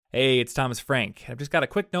Hey, it's Thomas Frank. I've just got a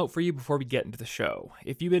quick note for you before we get into the show.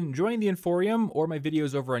 If you've been enjoying the Inforium or my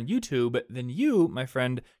videos over on YouTube, then you, my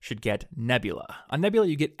friend, should get Nebula. On Nebula,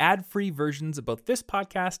 you get ad-free versions of both this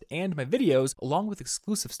podcast and my videos, along with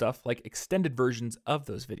exclusive stuff like extended versions of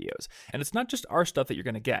those videos. And it's not just our stuff that you're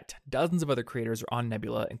going to get. Dozens of other creators are on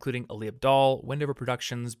Nebula, including Ali Abdaal, Wendover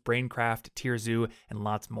Productions, Braincraft, Tierzoo, and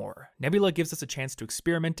lots more. Nebula gives us a chance to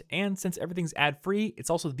experiment, and since everything's ad-free, it's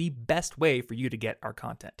also the best way for you to get our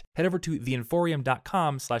content. Head over to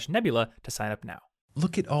theinforium.com/nebula to sign up now.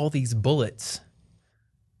 Look at all these bullets.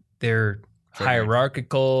 They're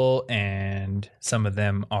hierarchical, and some of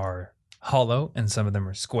them are hollow, and some of them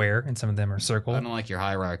are square, and some of them are circle. I don't like your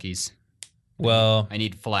hierarchies. Well, I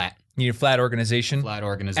need flat. you need a flat organization. Flat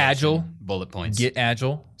organization. Agile. Bullet points. Get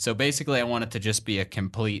agile. So basically, I want it to just be a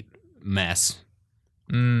complete mess.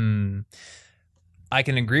 I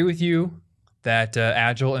can agree with you that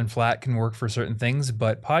agile and flat can work for certain things,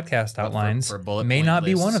 but podcast outlines for bullet may point not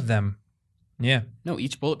be lists. one of them. Yeah. No,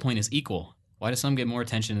 each bullet point is equal. Why do some get more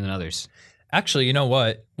attention than others? Actually, you know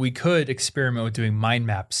what? We could experiment with doing mind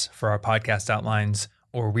maps for our podcast outlines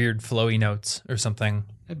or weird flowy notes or something.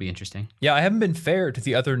 That'd be interesting. Yeah, I haven't been fair to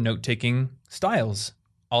the other note-taking styles.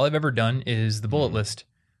 All I've ever done is the bullet list.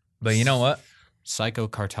 But you know what?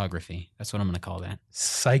 Psychocartography. That's what I'm going to call that.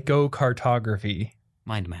 Psychocartography.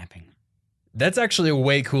 Mind mapping. That's actually a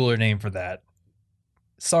way cooler name for that.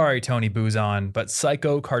 Sorry, Tony Buzan, but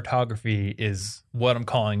psychocartography is what I'm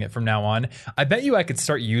calling it from now on. I bet you I could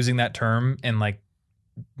start using that term and like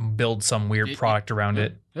build some weird product around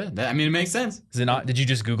it. Yeah, I mean, it makes sense. Is it not? Did you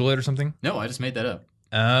just Google it or something? No, I just made that up.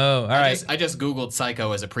 Oh, all right. I just Googled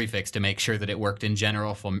psycho as a prefix to make sure that it worked in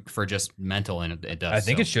general for just mental, and it does. I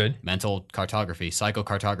think it should. Mental cartography,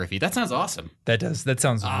 psychocartography. That sounds awesome. That does. That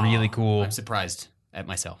sounds really cool. I'm surprised at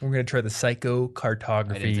myself. We're going to try the I didn't think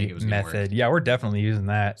psychocartography it was gonna method. work. Yeah, we're definitely using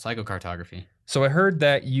that. Psychocartography. So I heard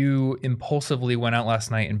that you impulsively went out last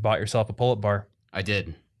night and bought yourself a pull-up bar. I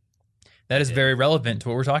did. That is very relevant to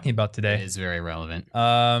what we're talking about It today. is very relevant.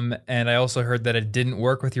 And I also heard that it didn't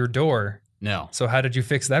work with your door. No. So how did you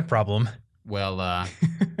fix that problem? Well,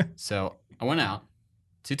 so I went out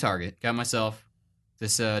to Target, got myself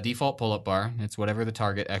this default pull-up bar. It's whatever the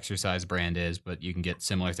Target exercise brand is, but you can get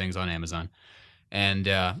similar things on Amazon. And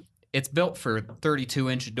it's built for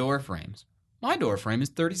 32-inch door frames. My door frame is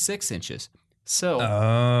 36 inches.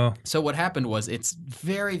 So what happened was it's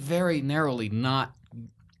very, very narrowly not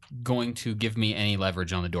going to give me any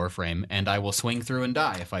leverage on the door frame, and I will swing through and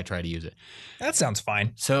die if I try to use it. That sounds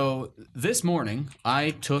fine. So this morning, I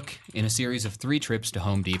took in a series of 3 trips to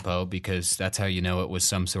Home Depot, because that's how you know it was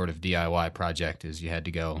some sort of DIY project, is you had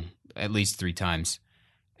to go at least 3 times.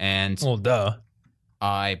 And Well, duh.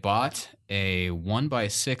 I bought a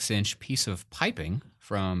 1x6-inch piece of piping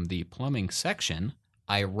from the plumbing section.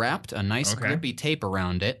 I wrapped a nice grippy tape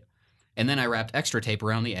around it, and then I wrapped extra tape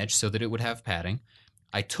around the edge so that it would have padding.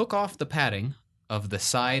 I took off the padding of the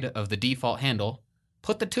side of the default handle,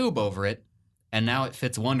 put the tube over it, and now it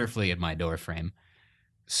fits wonderfully in my door frame.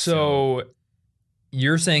 So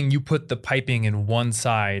you're saying you put the piping in one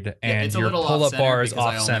side and it's a your little pull-up off-center bar is because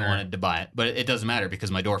I off-center. only wanted to buy it, but it doesn't matter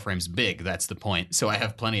because my door frame's big. That's the point. So I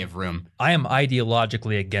have plenty of room. I am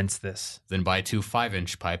ideologically against this. Then buy 2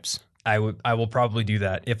 5-inch pipes. I will probably do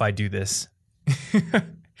that if I do this.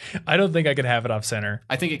 I don't think I could have it off-center.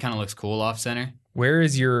 I think it kind of looks cool off-center. Where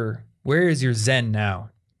is your Zen now?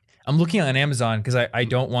 I'm looking on Amazon because I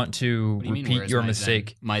don't want to What do you mean, repeat where's your my mistake.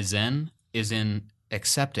 Zen? My Zen is in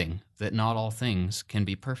accepting that not all things can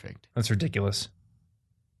be perfect. That's ridiculous.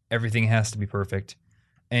 Everything has to be perfect.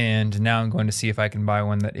 And now I'm going to see if I can buy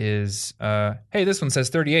one that is hey, this one says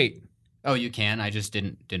 38. Oh, you can. I just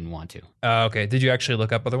didn't want to. Okay. Did you actually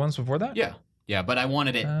look up other ones before that? Yeah, but I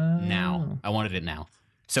wanted it now. I wanted it now.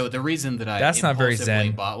 So the reason that I That's not very impulsively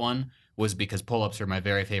Zen. bought one was because pull-ups are my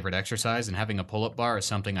very favorite exercise, and having a pull-up bar is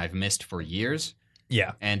something I've missed for years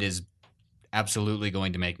Yeah. and is absolutely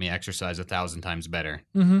going to make me exercise 1,000 times better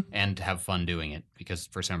and have fun doing it, because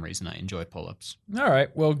for some reason I enjoy pull-ups. All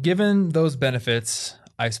right. Well, given those benefits,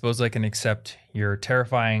 I suppose I can accept your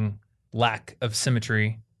terrifying lack of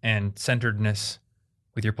symmetry and centeredness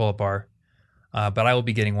with your pull-up bar. But I will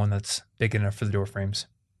be getting one that's big enough for the door frames.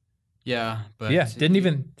 Yeah, but Yeah, didn't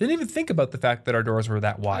even think about the fact that our doors were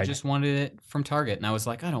that I wide. just wanted it from Target, and I was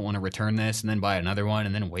like, I don't want to return this and then buy another one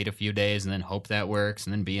and then wait a few days and then hope that works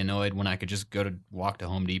and then be annoyed when I could just walk to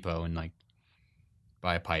Home Depot and like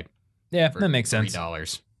buy a pipe. Yeah, for that makes sense.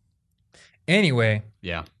 $3. Anyway,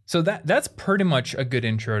 Yeah. so that's pretty much a good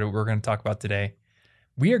intro to what we're going to talk about today.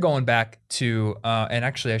 We are going back to, and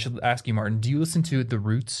actually I should ask you, Martin, do you listen to The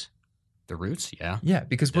Roots? The roots? Yeah. Yeah,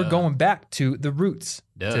 because we're Duh. going back to the roots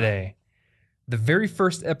Duh. today. The very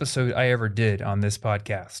first episode I ever did on this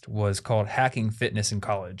podcast was called Hacking Fitness in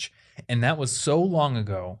College. And that was so long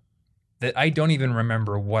ago that I don't even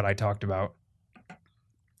remember what I talked about.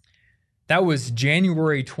 That was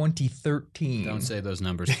January 2013. Don't say those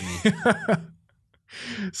numbers to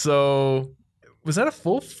me. So, was that a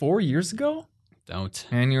full 4 years ago? Don't.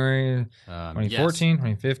 January 2014, Yes.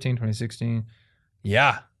 2015, 2016.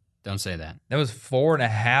 Yeah, Don't say that. that was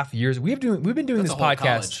 4.5 years. We've been doing That's this a whole podcast.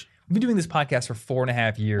 college. We've been doing this podcast for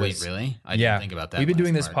 4.5 years. Wait, really? I Yeah. didn't think about that. We've been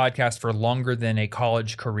doing last this part. podcast for longer than a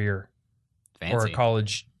college career Fancy. or a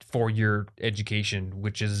college 4-year education,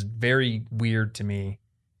 which is very weird to me.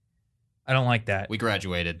 I don't like that. We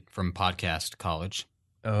graduated from podcast college.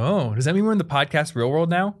 Oh, does that mean we're in the podcast real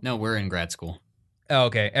world now? No, we're in grad school. Oh,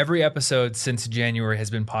 okay. Every episode since January has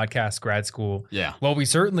been podcast grad school. Yeah. Well, we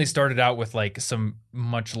certainly started out with like some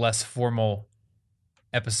much less formal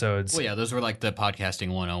episodes. Well, yeah, those were like the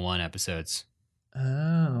podcasting 101 episodes.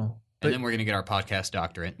 Oh. But And then we're going to get our podcast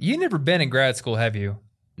doctorate. you've never been in grad school, have you?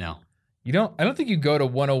 No. I don't think you go to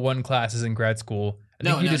 101 classes in grad school. I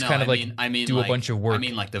think you just kind of I mean, do like, a bunch of work. I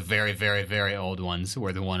mean, like the very, very, very old ones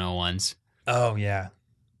were the 101s. Oh, yeah.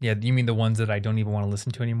 Yeah, you mean the ones that I don't even want to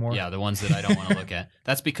listen to anymore? Yeah, the ones that I don't want to look at.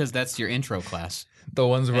 That's because that's your intro class. The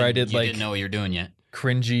ones where I And did you like didn't know what you're doing yet.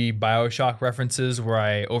 cringy BioShock references where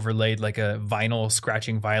I overlaid like a vinyl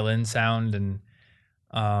scratching violin sound and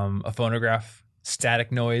a phonograph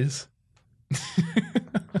static noise.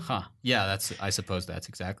 Huh. Yeah, I suppose that's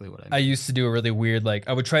exactly what I I mean. used to do a really weird, like,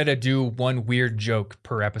 I would try to do one weird joke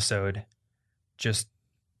per episode, just,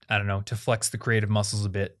 I don't know, to flex the creative muscles a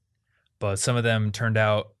bit. But some of them turned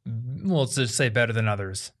out, well, let's just say better than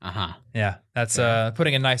others. Uh-huh. Yeah, that's Yeah.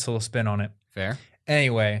 putting a nice little spin on it. Fair?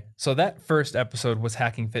 Anyway, so that first episode was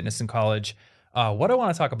Hacking Fitness in College. What I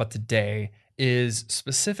want to talk about today is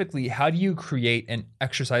specifically how do you create an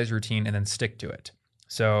exercise routine and then stick to it.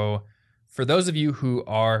 So for those of you who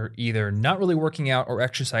are either not really working out or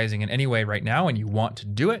exercising in any way right now and you want to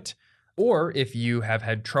do it, or if you have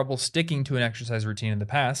had trouble sticking to an exercise routine in the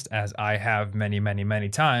past, as I have many, many, many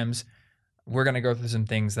times, we're going to go through some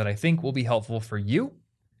things that I think will be helpful for you.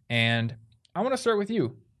 And I want to start with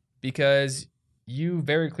you because you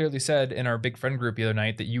very clearly said in our big friend group the other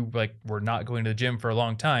night that you like were not going to the gym for a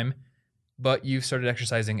long time, but you've started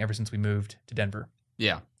exercising ever since we moved to Denver.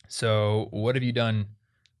 Yeah. So what have you done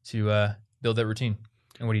to build that routine?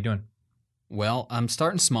 And what are you doing? Well, I'm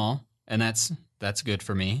starting small, and that's good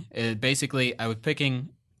for me. Basically, I was picking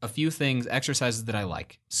a few things, exercises that I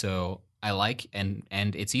like. So I like, and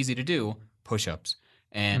it's easy to do, push-ups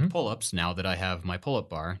and pull-ups now that I have my pull-up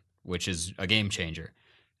bar, which is a game changer,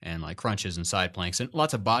 and like crunches and side planks, and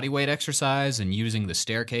lots of body weight exercise and using the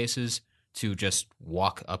staircases to just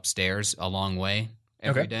walk upstairs a long way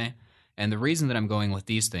every day. And the reason that I'm going with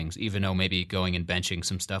these things, even though maybe going and benching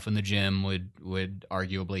some stuff in the gym would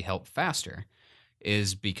arguably help faster,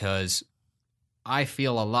 is because I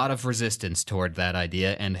feel a lot of resistance toward that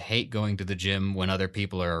idea and hate going to the gym when other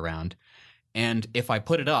people are around. And if I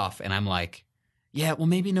put it off and I'm like, yeah, well,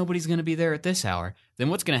 maybe nobody's going to be there at this hour, then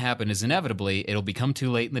what's going to happen is inevitably it'll become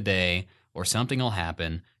too late in the day or something will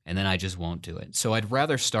happen, and then I just won't do it. So I'd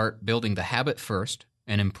rather start building the habit first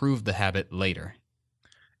and improve the habit later.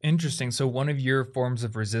 Interesting. So one of your forms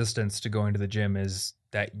of resistance to going to the gym is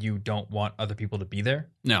that you don't want other people to be there?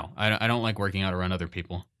 No, I don't like working out around other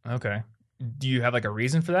people. Okay. Do you have like a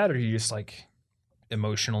reason for that, or you just like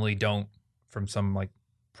emotionally don't, from some like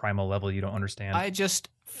primal level you don't understand? I just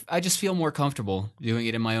feel more comfortable doing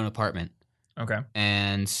it in my own apartment. Okay.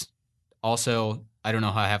 And also, I don't know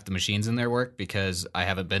how half the machines in there work because I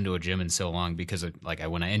haven't been to a gym in so long because of,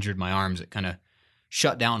 when I injured my arms, it kind of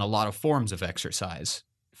shut down a lot of forms of exercise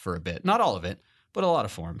for a bit. Not all of it, but a lot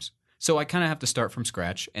of forms. So I kind of have to start from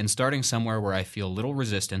scratch, and starting somewhere where I feel little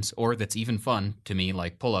resistance or that's even fun to me,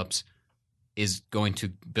 like pull-ups, is going to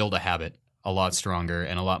build a habit a lot stronger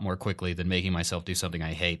and a lot more quickly than making myself do something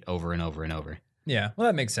I hate over and over and over. Yeah. Well,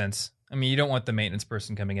 that makes sense. I mean, you don't want the maintenance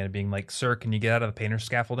person coming in and being like, "Sir, can you get out of the painter's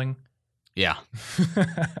scaffolding?" Yeah.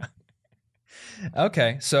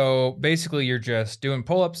 Okay. So basically you're just doing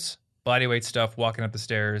pull-ups, bodyweight stuff, walking up the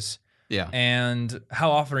stairs. Yeah. And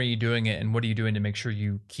how often are you doing it, and what are you doing to make sure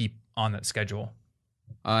you keep on that schedule?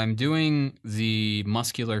 I'm doing the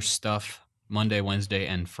muscular stuff Monday, Wednesday,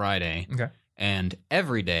 and Friday. Okay. And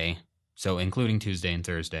every day, so including Tuesday and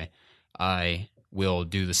Thursday, I will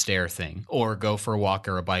do the stair thing or go for a walk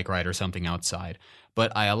or a bike ride or something outside.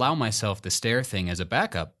 But I allow myself the stair thing as a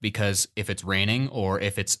backup because if it's raining or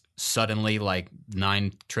if it's suddenly like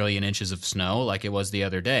 9 trillion inches of snow like it was the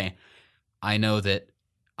other day, I know that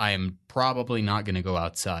I am probably not going to go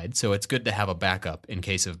outside. So it's good to have a backup in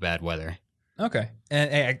case of bad weather. Okay.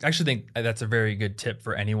 And I actually think that's a very good tip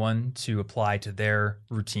for anyone to apply to their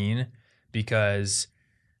routine, because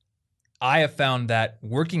I have found that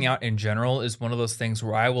working out in general is one of those things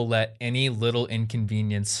where I will let any little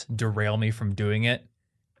inconvenience derail me from doing it.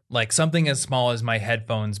 Like something as small as my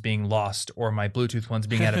headphones being lost or my Bluetooth ones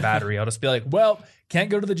being out of battery. I'll just be like, well, can't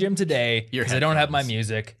go to the gym today because I don't have my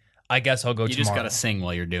music. I guess I'll go tomorrow. You just got to sing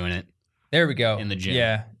while you're doing it. There we go. In the gym.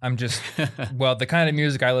 Yeah. I'm just, well, the kind of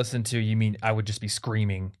music I listen to, you mean I would just be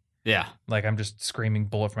screaming. Yeah. Like I'm just screaming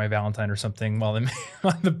Bullet for My Valentine or something while I'm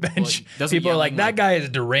on the bench. Well, people are like, that guy is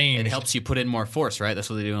deranged. It helps you put in more force, right? That's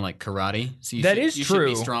what they do in like karate. So you you should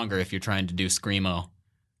be stronger if you're trying to do screamo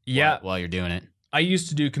while you're doing it. I used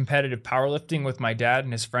to do competitive powerlifting with my dad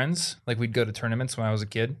and his friends. Like we'd go to tournaments when I was a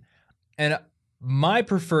kid. And my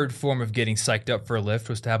preferred form of getting psyched up for a lift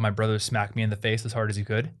was to have my brother smack me in the face as hard as he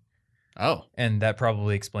could. Oh. And that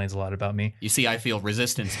probably explains a lot about me. You see, I feel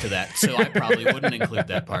resistance to that, so I probably wouldn't include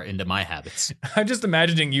that part into my habits. I'm just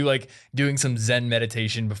imagining you like doing some Zen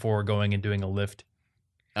meditation before going and doing a lift.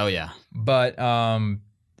 Oh, yeah. But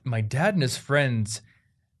my dad and his friends,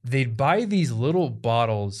 they'd buy these little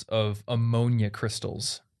bottles of ammonia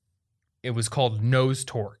crystals. It was called Nose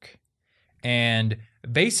Torque. And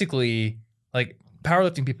basically, like,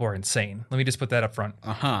 powerlifting people are insane. Let me just put that up front.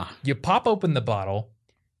 Uh-huh. You pop open the bottle.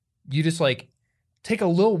 You just, like, take a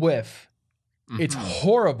little whiff. Mm-hmm. It's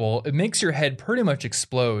horrible. It makes your head pretty much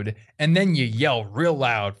explode. And then you yell real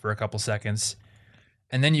loud for a couple seconds.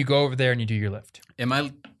 And then you go over there and you do your lift.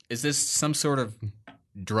 Is this some sort of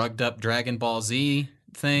drugged up Dragon Ball Z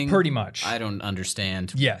thing? Pretty much. I don't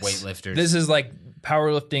understand weightlifters. This is like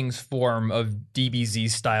powerlifting's form of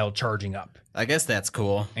DBZ style charging up. I guess that's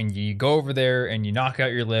cool. And you go over there and you knock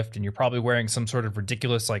out your lift, and you're probably wearing some sort of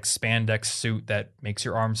ridiculous like spandex suit that makes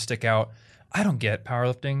your arms stick out. I don't get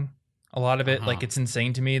powerlifting. A lot of it, like, it's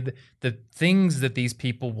insane to me. The things that these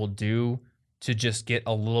people will do to just get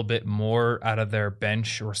a little bit more out of their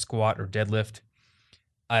bench or squat or deadlift,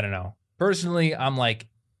 I don't know. Personally, I'm like,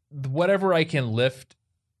 whatever I can lift,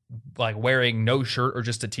 like wearing no shirt or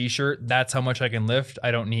just a t-shirt, that's how much I can lift.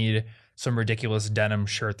 I don't need some ridiculous denim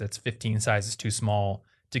shirt that's 15 sizes too small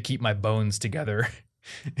to keep my bones together.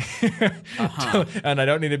 And I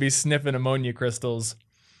don't need to be sniffing ammonia crystals.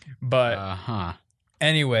 But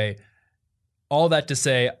anyway, all that to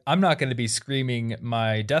say, I'm not going to be screaming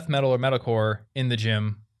my death metal or metalcore in the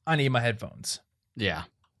gym. I need my headphones. Yeah.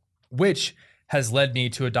 Which has led me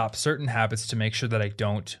to adopt certain habits to make sure that I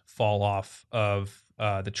don't fall off of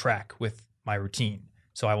the track with my routine.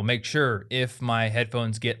 So I will make sure if my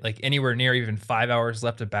headphones get like anywhere near even 5 hours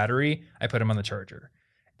left of battery, I put them on the charger.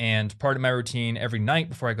 And part of my routine every night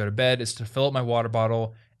before I go to bed is to fill up my water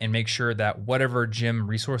bottle and make sure that whatever gym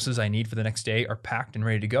resources I need for the next day are packed and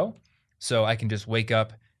ready to go. So I can just wake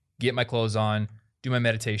up, get my clothes on, do my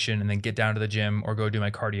meditation, and then get down to the gym or go do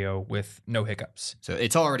my cardio with no hiccups. So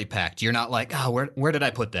it's already packed. You're not like, where did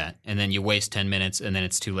I put that? And then you waste 10 minutes and then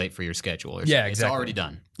it's too late for your schedule. Or yeah, exactly. It's already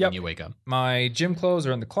done when you wake up. My gym clothes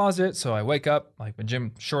are in the closet, so I wake up, like my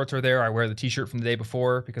gym shorts are there. I wear the t-shirt from the day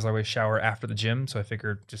before because I always shower after the gym, so I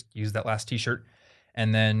figured just use that last t-shirt.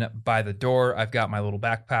 And then by the door, I've got my little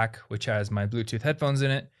backpack, which has my Bluetooth headphones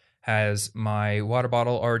in it, has my water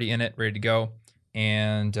bottle already in it, ready to go.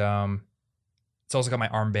 And it's also got my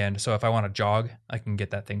armband, so if I want to jog, I can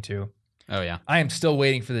get that thing too. Oh, yeah. I am still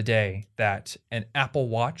waiting for the day that an Apple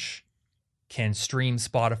Watch can stream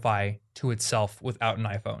Spotify to itself without an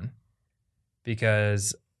iPhone.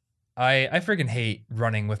 Because I freaking hate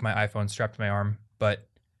running with my iPhone strapped to my arm, but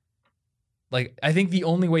like I think the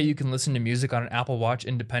only way you can listen to music on an Apple Watch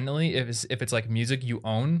independently is if it's like music you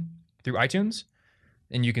own through iTunes.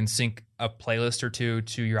 And you can sync a playlist or two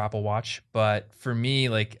to your Apple Watch. But for me,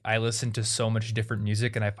 like I listen to so much different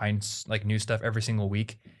music and I find like new stuff every single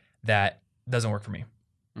week that doesn't work for me.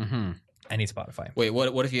 Mm-hmm. I need Spotify. Wait,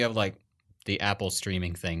 what if you have like the Apple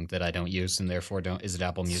streaming thing that I don't use and therefore is it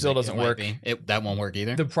Apple Music? Still doesn't work. That won't work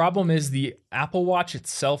either? The problem is the Apple Watch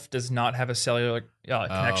itself does not have a cellular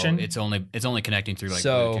connection. It's only connecting through like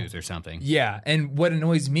Bluetooth or something. Yeah, and what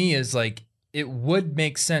annoys me is like it would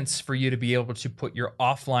make sense for you to be able to put your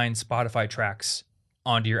offline Spotify tracks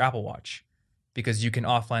onto your Apple Watch because you can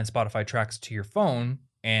offline Spotify tracks to your phone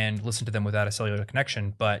and listen to them without a cellular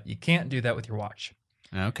connection, but you can't do that with your watch.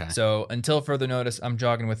 Okay. So until further notice, I'm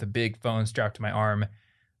jogging with a big phone strapped to my arm.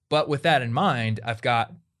 But with that in mind, I've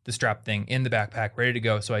got the strap thing in the backpack ready to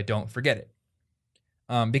go so I don't forget it.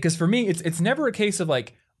 Because for me, it's never a case of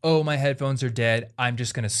like, oh, my headphones are dead, I'm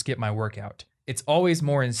just going to skip my workout. it's always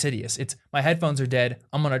more insidious. It's my headphones are dead.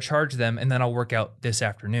 I'm going to charge them and then I'll work out this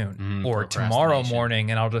afternoon or tomorrow Procrastination.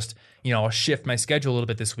 morning. And I'll just, I'll shift my schedule a little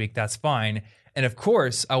bit this week. That's fine. And of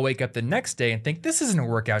course, I'll wake up the next day and think, this isn't a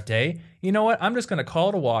workout day. You know what? I'm just going to call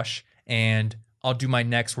it a wash and I'll do my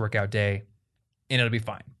next workout day and it'll be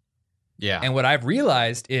fine. Yeah. And what I've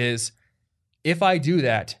realized is if I do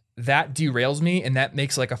that, that derails me and that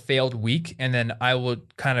makes like a failed week. And then I will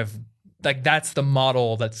kind of like, that's the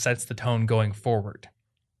model that sets the tone going forward.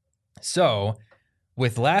 So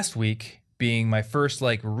with last week being my first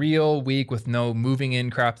like real week with no moving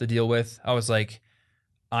in crap to deal with, I was like,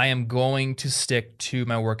 I am going to stick to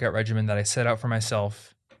my workout regimen that I set out for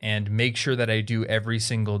myself and make sure that I do every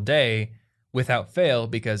single day without fail,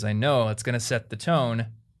 because I know it's going to set the tone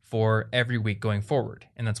for every week going forward.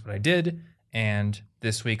 And that's what I did. And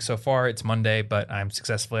this week so far, it's Monday, but I'm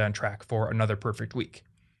successfully on track for another perfect week.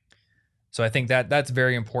 So I think that that's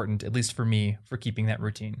very important, at least for me, for keeping that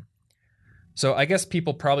routine. So I guess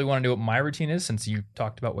people probably want to know what my routine is since you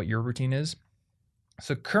talked about what your routine is.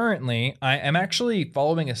 So currently, I am actually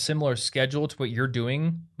following a similar schedule to what you're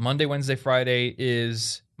doing. Monday, Wednesday, Friday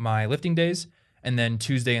is my lifting days, and then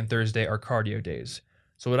Tuesday and Thursday are cardio days.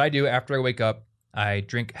 So what I do after I wake up, I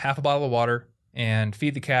drink half a bottle of water and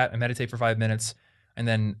feed the cat. I meditate for 5 minutes. And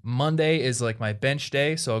then Monday is like my bench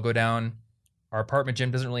day. So I'll go down. Our apartment gym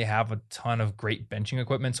doesn't really have a ton of great benching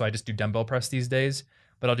equipment, so I just do dumbbell press these days.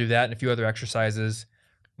 But I'll do that and a few other exercises.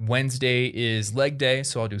 Wednesday is leg day,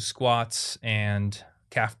 so I'll do squats and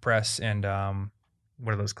calf press and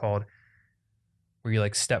what are those called? Where you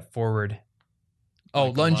like step forward. Oh,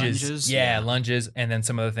 Like lunges. Yeah, lunges, and then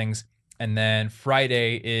some other things. And then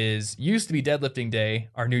Friday used to be deadlifting day.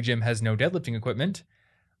 Our new gym has no deadlifting equipment.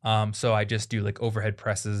 So I just do like overhead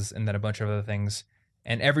presses and then a bunch of other things.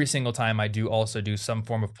 And every single time I do also do some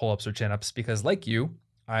form of pull-ups or chin-ups because like you,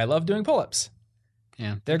 I love doing pull-ups.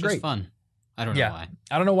 Yeah. They're just great. fun. I don't know why.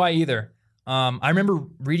 I don't know why either. I remember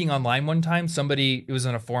reading online one time, it was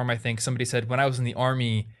on a forum, I think, somebody said, when I was in the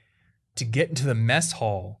Army, to get into the mess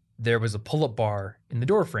hall, there was a pull-up bar in the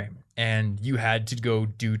door frame, and you had to go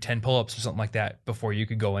do 10 pull-ups or something like that before you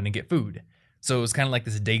could go in and get food. So it was kind of like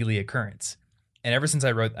this daily occurrence. And ever since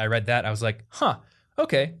I read that, I was like,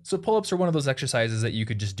 okay, so pull-ups are one of those exercises that you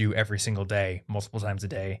could just do every single day, multiple times a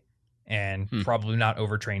day, and probably not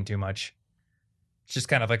overtrain too much. It's just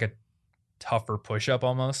kind of like a tougher push-up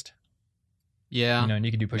almost. Yeah. And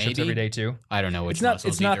you can do push-ups every day too. I don't know which It's not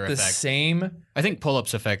muscles the either affect. same. I think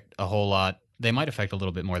pull-ups affect a whole lot. They might affect a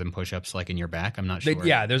little bit more than push-ups, like in your back. I'm not sure.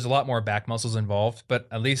 There's a lot more back muscles involved, but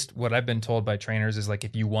at least what I've been told by trainers is like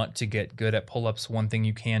if you want to get good at pull-ups, one thing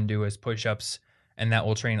you can do is push-ups, and that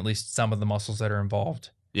will train at least some of the muscles that are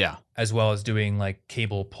involved. Yeah. As well as doing like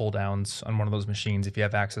cable pull-downs on one of those machines if you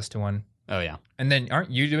have access to one. Oh, yeah. And then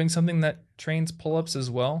aren't you doing something that trains pull-ups as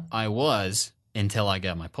well? I was until I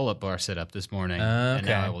got my pull-up bar set up this morning, and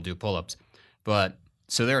now I will do pull-ups. But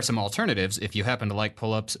so there are some alternatives if you happen to like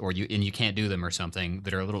pull-ups or you can't do them or something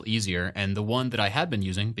that are a little easier. And the one that I had been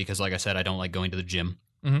using, because like I said, I don't like going to the gym,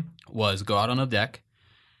 was go out on a deck.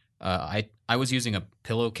 I was using a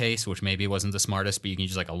pillowcase, which maybe wasn't the smartest, but you can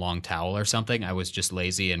use like a long towel or something. I was just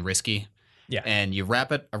lazy and risky. Yeah. And you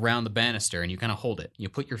wrap it around the banister and you kind of hold it. You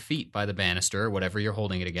put your feet by the banister, whatever you're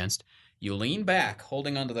holding it against. You lean back,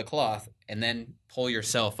 holding onto the cloth, and then pull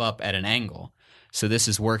yourself up at an angle. So this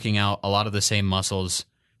is working out a lot of the same muscles,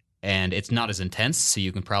 and it's not as intense, so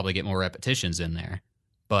you can probably get more repetitions in there.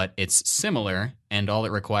 But it's similar, and all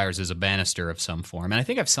it requires is a banister of some form. And I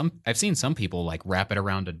think I've seen some people like wrap it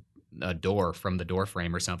around a door from the door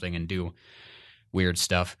frame or something and do weird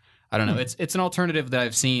stuff. I don't know. It's an alternative that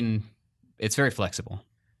I've seen. It's very flexible.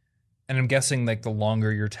 And I'm guessing like the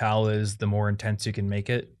longer your towel is, the more intense you can make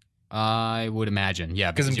it. I would imagine,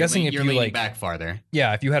 yeah. Because I'm guessing if you're you leaning like back farther.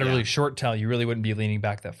 Yeah, if you had a really short towel, you really wouldn't be leaning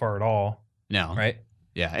back that far at all. No. Right?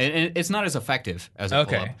 Yeah, and it's not as effective as a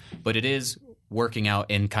pull-up, but it is working out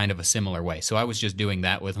in kind of a similar way. So I was just doing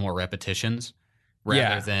that with more repetitions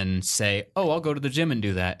rather than say, oh, I'll go to the gym and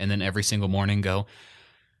do that. And then every single morning go,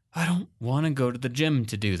 I don't want to go to the gym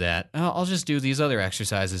to do that. I'll just do these other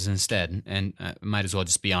exercises instead. And I might as well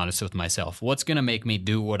just be honest with myself. What's going to make me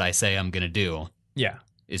do what I say I'm going to do? Yeah.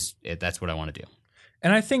 That's what I want to do.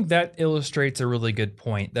 And I think that illustrates a really good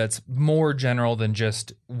point that's more general than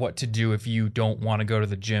just what to do if you don't want to go to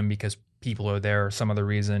the gym because people are there or some other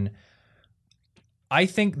reason. I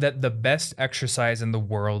think that the best exercise in the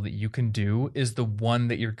world that you can do is the one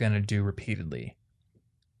that you're going to do repeatedly.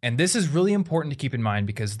 And this is really important to keep in mind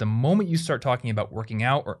because the moment you start talking about working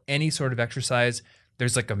out or any sort of exercise,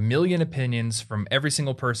 there's like a million opinions from every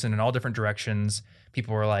single person in all different directions.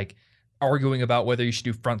 People are like, arguing about whether you should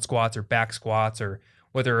do front squats or back squats, or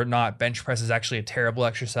whether or not bench press is actually a terrible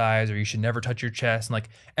exercise, or you should never touch your chest. And like,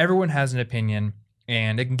 everyone has an opinion,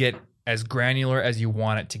 and it can get as granular as you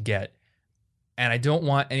want it to get. And I don't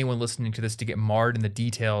want anyone listening to this to get marred in the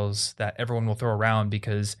details that everyone will throw around,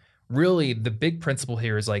 because really the big principle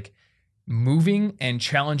here is like, moving and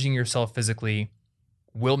challenging yourself physically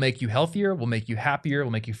will make you healthier, will make you happier,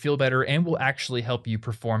 will make you feel better, and will actually help you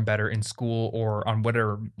perform better in school or on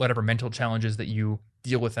whatever mental challenges that you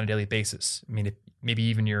deal with on a daily basis. I mean, if maybe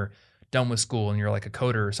even you're done with school and you're like a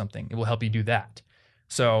coder or something, it will help you do that.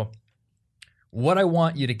 So what I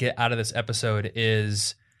want you to get out of this episode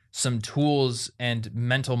is some tools and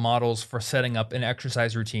mental models for setting up an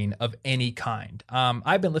exercise routine of any kind.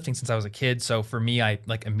 I've been lifting since I was a kid, so for me, I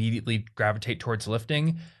like immediately gravitate towards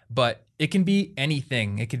lifting, but it can be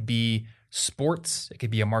anything. It could be sports. It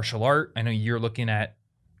could be a martial art. I know you're looking at,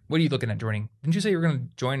 what are you looking at joining? Didn't you say you were going to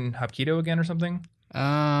join Hapkido again or something?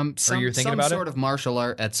 Some about sort of martial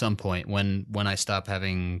art at some point when I stop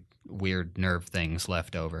having weird nerve things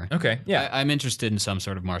left over. Okay, yeah. I'm interested in some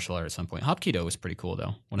sort of martial art at some point. Hapkido was pretty cool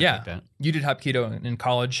though. When I took that. You did Hapkido in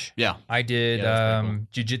college. Yeah. I did cool.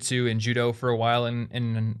 jiu-jitsu and judo for a while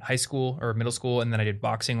in high school or middle school, and then I did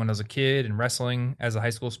boxing when I was a kid and wrestling as a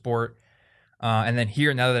high school sport. And then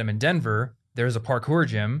here, now that I'm in Denver, there's a parkour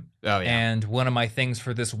gym. Oh, yeah. And one of my things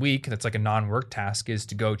for this week that's like a non-work task is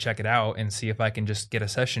to go check it out and see if I can just get a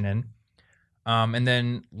session in. And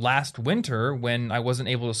then last winter, when I wasn't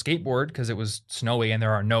able to skateboard because it was snowy and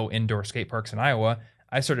there are no indoor skate parks in Iowa,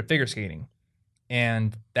 I started figure skating.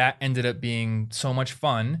 And that ended up being so much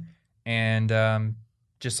fun and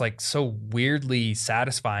just like so weirdly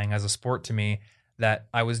satisfying as a sport to me that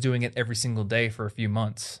I was doing it every single day for a few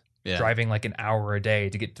months, driving like an hour a day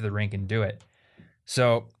to get to the rink and do it.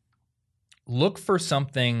 So look for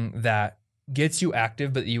something that gets you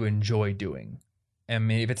active but you enjoy doing. I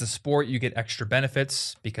mean, if it's a sport, you get extra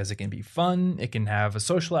benefits because it can be fun. It can have a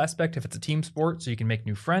social aspect if it's a team sport, so you can make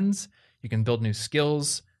new friends. You can build new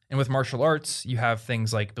skills. And with martial arts, you have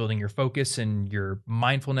things like building your focus and your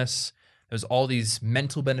mindfulness. There's all these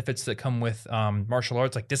mental benefits that come with martial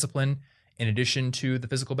arts, like discipline, in addition to the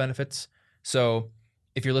physical benefits. So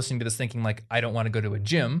if you're listening to this thinking like, I don't want to go to a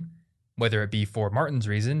gym, whether it be for Martin's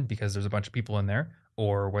reason, because there's a bunch of people in there,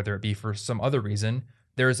 or whether it be for some other reason,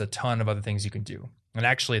 there's a ton of other things you can do. And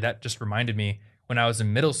actually, that just reminded me, when I was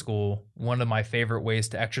in middle school, one of my favorite ways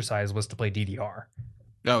to exercise was to play DDR.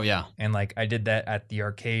 Oh, yeah. And like, I did that at the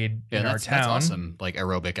arcade in our town. That's awesome, like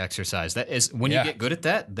aerobic exercise. That is, when you get good at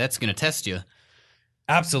that, that's going to test you.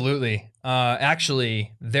 Absolutely.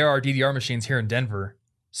 Actually, there are DDR machines here in Denver.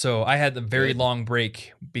 So I had the very long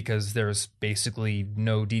break because there's basically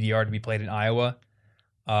no DDR to be played in Iowa.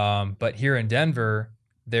 But here in Denver,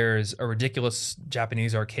 there's a ridiculous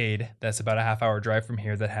Japanese arcade that's about a half-hour drive from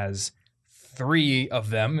here that has 3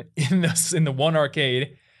 of them in the one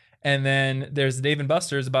arcade. And then there's Dave &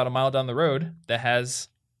 Buster's about a mile down the road that has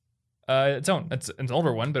its own. It's an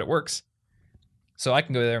older one, but it works. So I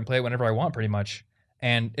can go there and play it whenever I want, pretty much.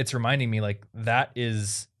 And it's reminding me, like, that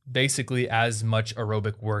is basically as much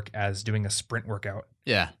aerobic work as doing a sprint workout.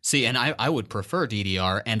 Yeah. See, and I would prefer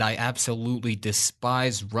DDR, and I absolutely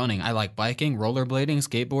despise running. I like biking, rollerblading,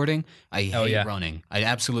 skateboarding. I hate running. I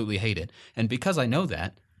absolutely hate it. And because I know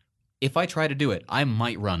that, if I try to do it, I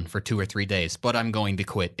might run for 2 or 3 days, but I'm going to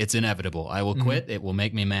quit. It's inevitable. I will quit. It will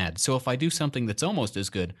make me mad. So if I do something that's almost as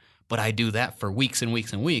good, but I do that for weeks and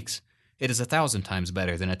weeks and weeks, it is 1,000 times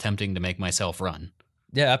better than attempting to make myself run.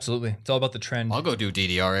 Yeah, absolutely. It's all about the trend. I'll go do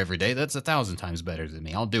DDR every day. That's 1,000 times better than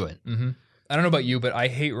me. I'll do it. Mm-hmm. I don't know about you, but I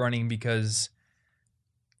hate running because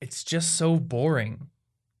it's just so boring.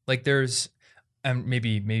 Like there's,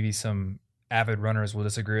 maybe some avid runners will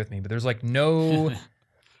disagree with me, but there's like no,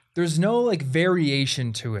 there's no like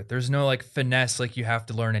variation to it. There's no like finesse like you have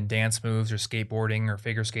to learn in dance moves or skateboarding or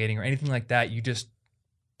figure skating or anything like that. You just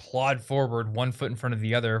plod forward one foot in front of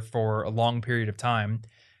the other for a long period of time.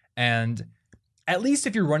 And at least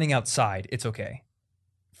if you're running outside, it's okay.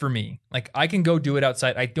 For me, like I can go do it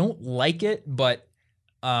outside. I don't like it, but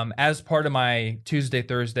as part of my Tuesday,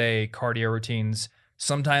 Thursday cardio routines,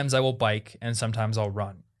 sometimes I will bike and sometimes I'll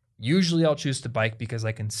run. Usually I'll choose to bike because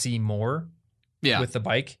I can see more with the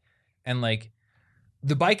bike. And like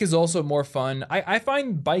the bike is also more fun. I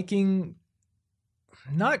find biking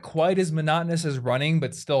not quite as monotonous as running,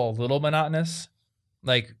 but still a little monotonous.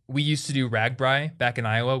 Like we used to do RAGBRAI back in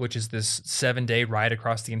Iowa, which is this 7-day ride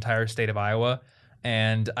across the entire state of Iowa.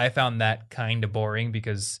 And I found that kind of boring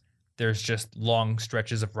because there's just long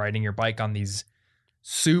stretches of riding your bike on these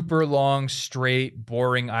super long, straight,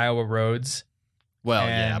 boring Iowa roads. Well,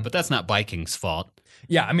 yeah, And- but that's not biking's fault.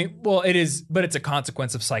 Yeah, I mean, well, it is, but it's a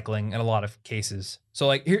consequence of cycling in a lot of cases. So,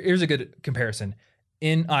 like, here's a good comparison.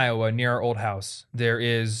 In Iowa, near our old house, there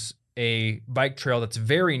is a bike trail that's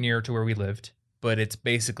very near to where we lived, but it's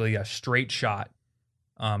basically a straight shot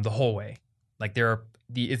the whole way. Like,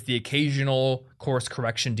 it's the occasional course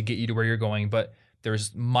correction to get you to where you're going, but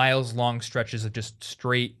there's miles long stretches of just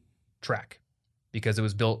straight track because it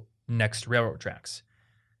was built next to railroad tracks.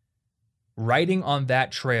 Riding on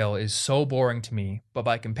that trail is so boring to me, but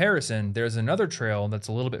by comparison, there's another trail that's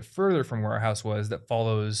a little bit further from where our house was that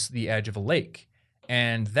follows the edge of a lake.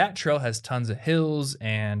 And that trail has tons of hills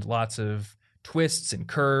and lots of twists and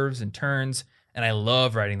curves and turns. And I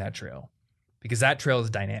love riding that trail because that trail is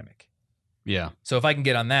dynamic. Yeah. So if I can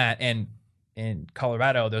get on that, and in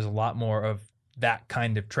Colorado, there's a lot more of that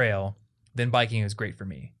kind of trail, then biking is great for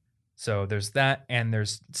me. So there's that, and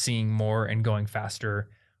there's seeing more and going faster,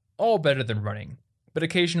 all better than running. But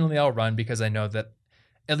occasionally I'll run because I know that,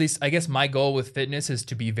 at least I guess my goal with fitness is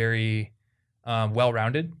to be very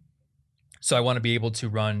well-rounded. So I want to be able to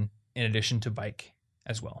run in addition to bike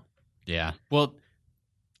as well. Yeah. Well,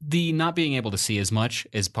 the not being able to see as much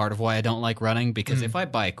is part of why I don't like running, because if I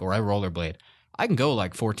bike or I rollerblade, I can go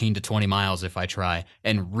like 14 to 20 miles if I try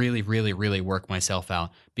and really, really, really work myself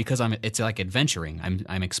out, because it's like adventuring.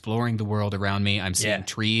 I'm exploring the world around me. I'm seeing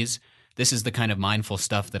trees. This is the kind of mindful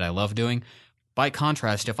stuff that I love doing. By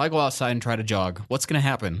contrast, if I go outside and try to jog, what's going to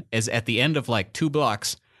happen is at the end of like 2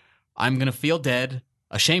 blocks, I'm going to feel dead,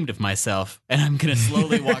 ashamed of myself, and I'm going to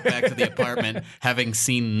slowly walk back to the apartment having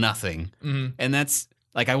seen nothing. Mm-hmm. And that's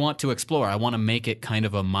like, I want to explore. I want to make it kind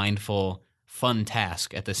of a mindful, fun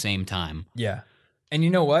task at the same time. Yeah. And you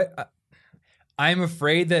know what? I'm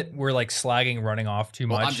afraid that we're like slagging running off too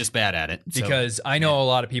much. Well, I'm just bad at it. Because I know a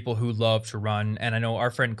lot of people who love to run, and I know our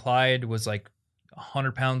friend Clyde was like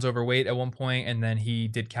 100 pounds overweight at one point, and then he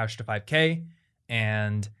did Couch to 5K,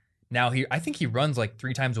 and now I think he runs like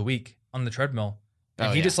 3 times a week on the treadmill.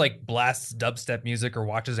 And he just like blasts dubstep music or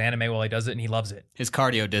watches anime while he does it, and he loves it. His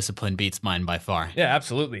cardio discipline beats mine by far. Yeah,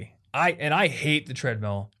 absolutely. I hate the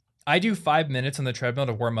treadmill. I do 5 minutes on the treadmill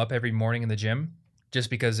to warm up every morning in the gym, just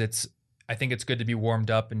because I think it's good to be warmed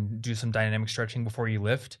up and do some dynamic stretching before you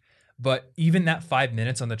lift. But even that 5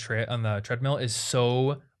 minutes on the treadmill is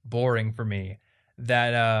so boring for me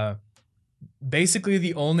that basically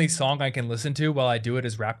the only song I can listen to while I do it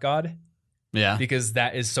is Rap God. Yeah. Because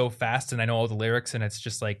that is so fast and I know all the lyrics, and it's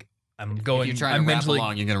just like If you're trying to rap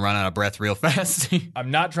along, you're going to run out of breath real fast.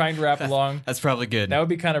 I'm not trying to rap along. That's probably good. That would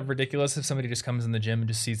be kind of ridiculous if somebody just comes in the gym and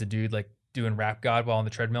just sees a dude like doing Rap God while on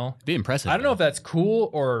the treadmill. Be impressive. I don't know if that's cool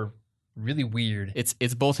or really weird.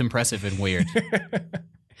 It's both impressive and weird.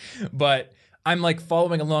 But I'm like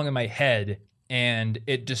following along in my head, and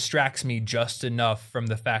it distracts me just enough from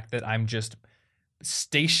the fact that I'm just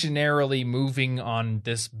stationarily moving on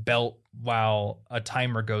this belt while a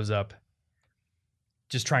timer goes up,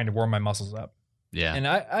 just trying to warm my muscles up. Yeah. And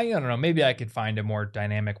I don't know, maybe I could find a more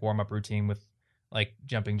dynamic warm-up routine with like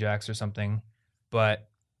jumping jacks or something, but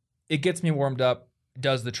it gets me warmed up,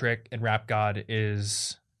 does the trick, and Rap God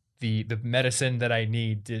is the medicine that I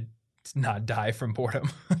need to not die from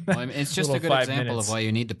boredom. Well, I mean, it's just a good example of why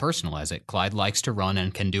you need to personalize it. Clyde likes to run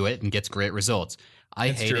and can do it and gets great results. I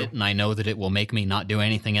hate it, and I know that it will make me not do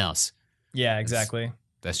anything else. Yeah, exactly.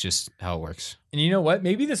 That's just how it works. And you know what?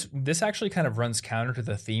 Maybe this actually kind of runs counter to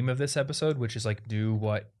the theme of this episode, which is like do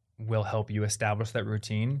what will help you establish that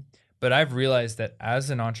routine. But I've realized that as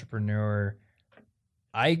an entrepreneur,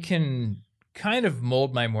 I can kind of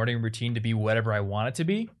mold my morning routine to be whatever I want it to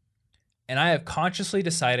be. And I have consciously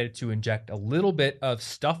decided to inject a little bit of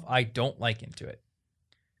stuff I don't like into it,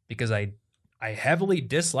 because I heavily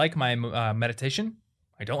dislike my meditation.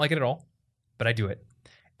 I don't like it at all, but I do it.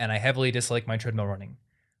 And I heavily dislike my treadmill running.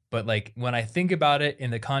 But like when I think about it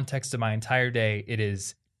in the context of my entire day, it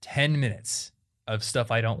is 10 minutes of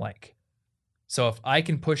stuff I don't like. So if I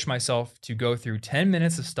can push myself to go through 10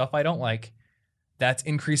 minutes of stuff I don't like, that's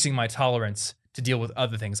increasing my tolerance to deal with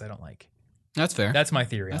other things I don't like. That's fair. That's my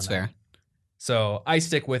theory. That's on that. fair. So I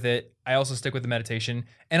stick with it. I also stick with the meditation.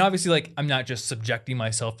 And obviously, like, I'm not just subjecting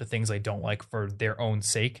myself to things I don't like for their own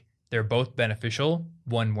sake. They're both beneficial.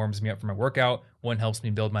 One warms me up for my workout. One helps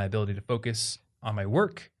me build my ability to focus on my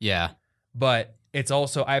work. Yeah. But it's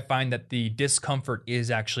also, I find that the discomfort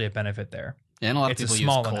is actually a benefit there. And a lot of It's a people use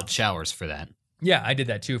small cold amount. showers for that. Yeah, I did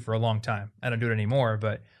that too for a long time. I don't do it anymore,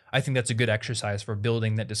 but I think that's a good exercise for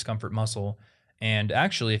building that discomfort muscle. And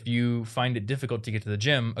actually, if you find it difficult to get to the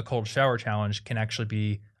gym, a cold shower challenge can actually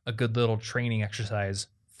be a good little training exercise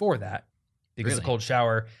for that. Because Really? the cold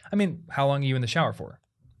shower, I mean, how long are you in the shower for?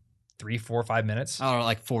 3, 4, 5 minutes. Oh,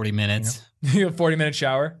 like 40 minutes. You know? 40-minute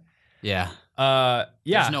shower. Yeah. Yeah.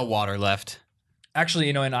 There's no water left. Actually,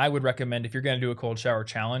 and I would recommend if you're going to do a cold shower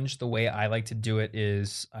challenge, the way I like to do it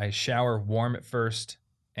is I shower warm at first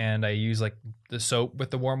and I use like the soap with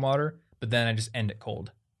the warm water, but then I just end it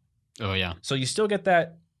cold. Oh, yeah. So you still get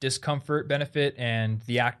that discomfort benefit and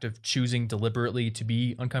the act of choosing deliberately to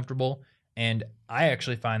be uncomfortable. And I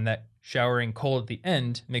actually find that showering cold at the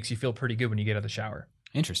end makes you feel pretty good when you get out of the shower.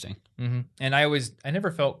 Interesting. Mm-hmm. And I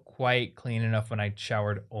never felt quite clean enough when I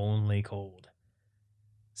showered only cold.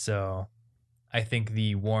 So I think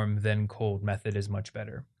the warm then cold method is much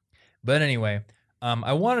better. But anyway,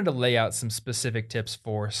 I wanted to lay out some specific tips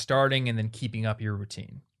for starting and then keeping up your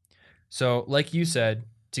routine. So like you said,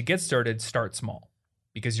 to get started, start small.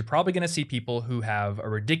 Because you're probably going to see people who have a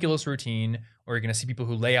ridiculous routine, or you're going to see people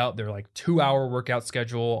who lay out their like 2-hour workout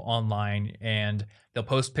schedule online and they'll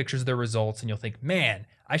post pictures of their results and you'll think, man,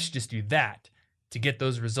 I should just do that to get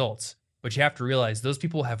those results. But you have to realize those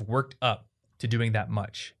people have worked up to doing that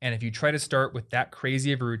much. And if you try to start with that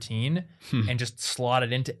crazy of a routine and just slot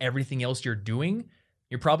it into everything else you're doing,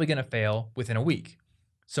 you're probably going to fail within a week.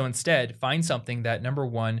 So instead, find something that, number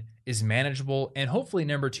one, is manageable, and hopefully,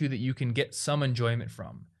 number two, that you can get some enjoyment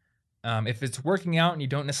from. If it's working out and you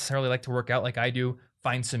don't necessarily like to work out like I do,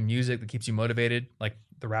 find some music that keeps you motivated, like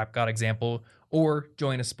the Rap God example, or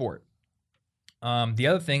join a sport. The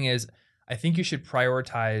other thing is, I think you should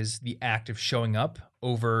prioritize the act of showing up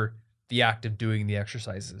over the act of doing the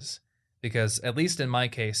exercises. Because at least in my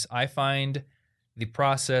case, I find the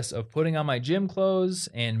process of putting on my gym clothes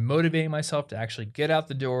and motivating myself to actually get out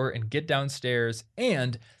the door and get downstairs,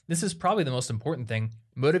 and this is probably the most important thing,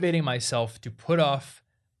 motivating myself to put off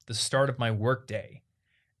the start of my workday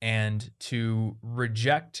and to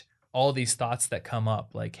reject all these thoughts that come up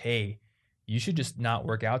like, hey, you should just not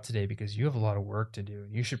work out today because you have a lot of work to do.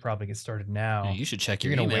 You should probably get started now. Yeah, you should check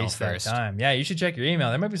your You're gonna email waste first. that time. Yeah, you should check your email.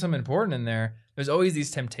 There might be something important in there. There's always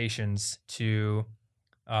these temptations to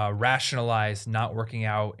rationalize not working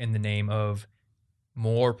out in the name of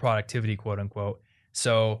more productivity, quote unquote.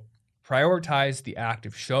 So prioritize the act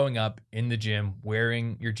of showing up in the gym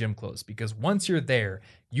wearing your gym clothes, because once you're there,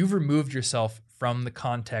 you've removed yourself from the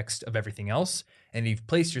context of everything else and you've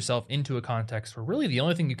placed yourself into a context where really the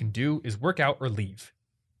only thing you can do is work out or leave.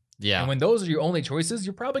 Yeah. And when those are your only choices,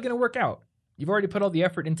 you're probably going to work out. You've already put all the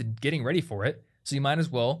effort into getting ready for it, so you might as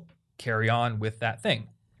well carry on with that thing.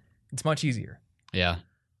 It's much easier. Yeah.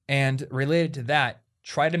 And related to that,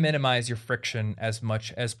 try to minimize your friction as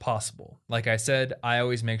much as possible. Like I said, I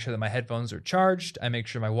always make sure that my headphones are charged. I make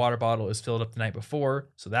sure my water bottle is filled up the night before.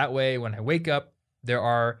 So that way, when I wake up, there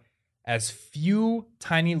are as few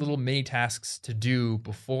tiny little mini tasks to do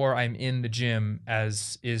before I'm in the gym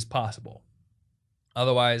as is possible.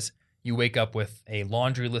 Otherwise, you wake up with a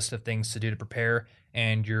laundry list of things to do to prepare,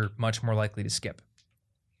 and you're much more likely to skip.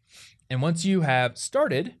 And once you have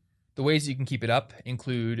started, the ways you can keep it up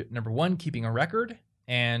include, number one, keeping a record.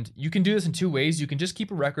 And you can do this in two ways. You can just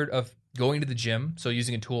keep a record of going to the gym. So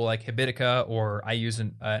using a tool like Habitica, or I use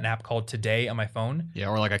an app called Today on my phone. Yeah,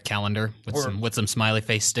 or like a calendar with some smiley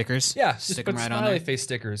face stickers. Yeah, just Stick put 'em right on smiley there. face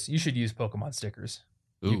stickers. You should use Pokemon stickers.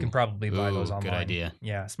 Ooh. You can probably buy those online. Good idea.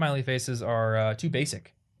 Yeah, smiley faces are too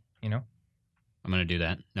basic, you know? I'm going to do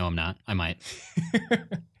that. No, I'm not. I might.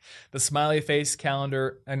 The smiley face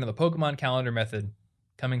calendar, the Pokemon calendar method,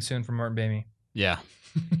 coming soon from Martin Bamey. Yeah.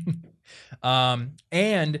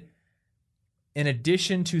 And in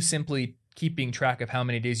addition to simply keeping track of how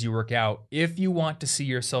many days you work out, if you want to see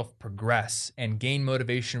yourself progress and gain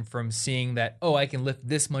motivation from seeing that, oh, I can lift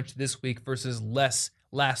this much this week versus less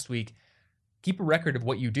last week, keep a record of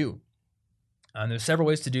what you do. There's several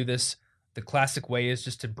ways to do this. The classic way is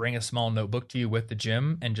just to bring a small notebook to you with the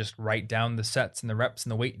gym and just write down the sets and the reps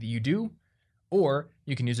and the weight that you do, or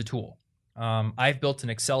you can use a tool. I've built an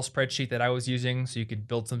Excel spreadsheet that I was using, so you could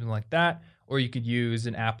build something like that, or you could use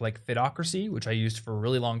an app like Fitocracy, which I used for a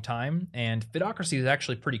really long time. And Fitocracy is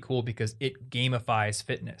actually pretty cool because it gamifies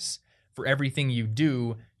fitness. For everything you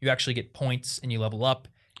do, you actually get points and you level up.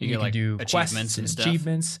 You You get, can like, do achievements quests and and stuff.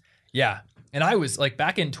 achievements. Yeah. And I was like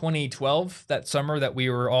back in 2012, that summer that we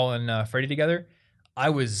were all in Freddy together, I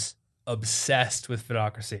was obsessed with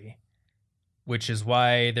Fitocracy, which is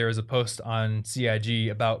why there was a post on CIG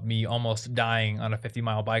about me almost dying on a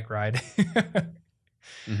 50-mile bike ride.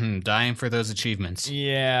 Dying for those achievements.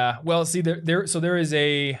 Yeah. Well, see, there is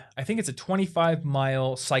I think it's a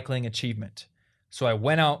 25-mile cycling achievement. So I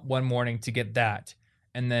went out one morning to get that.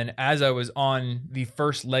 And then as I was on the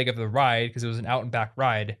first leg of the ride, because it was an out and back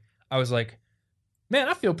ride, I was like, man,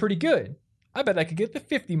 I feel pretty good. I bet I could get the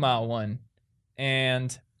 50-mile one.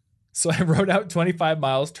 And So I rode out 25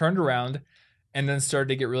 miles, turned around, and then started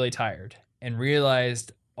to get really tired and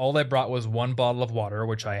realized all I brought was one bottle of water,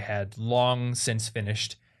 which I had long since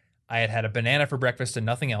finished. I had had a banana for breakfast and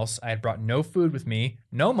nothing else. I had brought no food with me,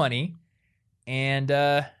 no money. And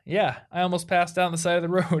yeah, I almost passed out on the side of the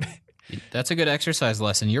road. That's a good exercise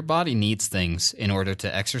lesson. Your body needs things in order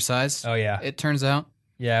to exercise. Oh, yeah. It turns out.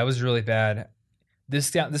 Yeah, it was really bad.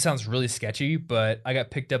 This sounds really sketchy, but I got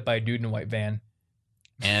picked up by a dude in a white van.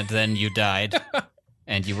 And then you died,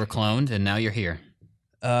 and you were cloned, and now you're here.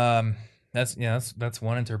 That's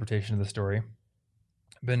one interpretation of the story.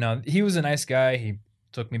 But no, he was a nice guy. He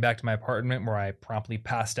took me back to my apartment where I promptly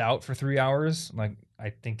passed out for 3 hours. Like,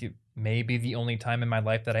 I think it may be the only time in my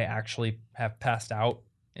life that I actually have passed out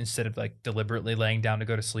instead of like deliberately laying down to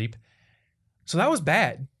go to sleep. So that was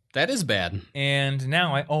bad. That is bad. And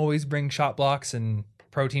now I always bring shot blocks and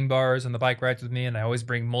protein bars on the bike rides with me, and I always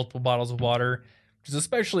bring multiple bottles of water, which is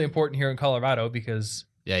especially important here in Colorado because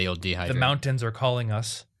you'll dehydrate. The mountains are calling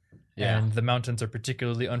us, and the mountains are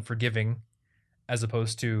particularly unforgiving as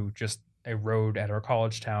opposed to just a road at our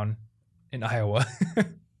college town in Iowa.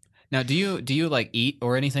 Now, do you like eat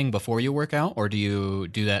or anything before you work out, or do you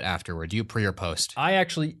do that afterward? Do you pre or post? I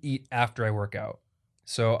actually eat after I work out.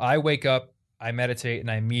 So I wake up, I meditate, and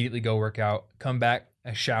I immediately go work out, come back,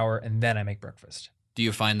 I shower, and then I make breakfast. Do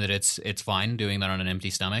you find that it's fine doing that on an empty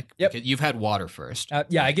stomach? Yep. Because you've had water first.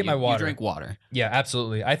 Yeah, I get my water. You drink water. Yeah,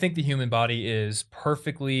 absolutely. I think the human body is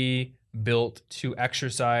perfectly built to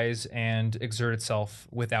exercise and exert itself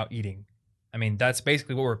without eating. I mean, that's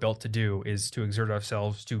basically what we're built to do, is to exert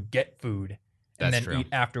ourselves to get food and then eat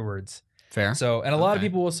afterwards. Fair. So, and a lot of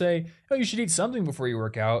people will say, oh, you should eat something before you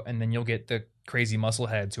work out. And then you'll get the crazy muscle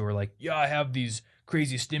heads who are like, yeah, I have these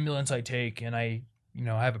crazy stimulants I take, and I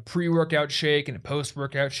have a pre-workout shake and a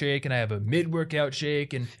post-workout shake, and I have a mid-workout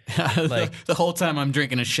shake, and like the whole time I'm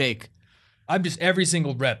drinking a shake. I'm just every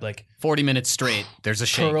single rep, like 40 minutes straight. There's a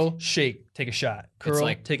shake. Curl, shake, take a shot. Curl, it's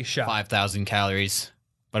like take a shot. 5,000 calories,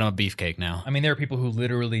 but I'm a beefcake now. I mean, there are people who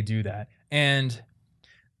literally do that, and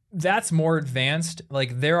that's more advanced.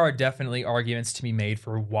 Like, there are definitely arguments to be made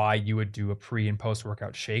for why you would do a pre and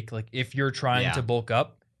post-workout shake. Like, if you're trying to bulk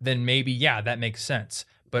up, then maybe, that makes sense.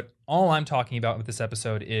 But all I'm talking about with this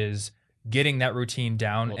episode is getting that routine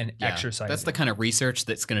down and exercising. That's the kind of research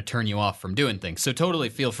that's going to turn you off from doing things. So totally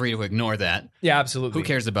feel free to ignore that. Yeah, absolutely. Who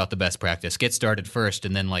cares about the best practice? Get started first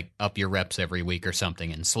and then like up your reps every week or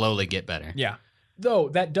something and slowly get better. Yeah. Though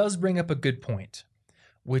that does bring up a good point,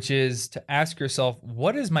 which is to ask yourself,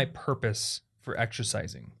 what is my purpose for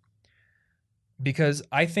exercising? Because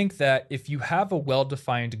I think that if you have a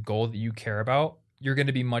well-defined goal that you care about, you're going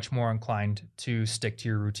to be much more inclined to stick to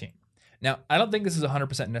your routine. Now, I don't think this is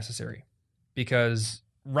 100% necessary, because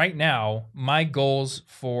right now, my goals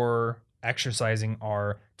for exercising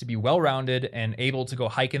are to be well-rounded and able to go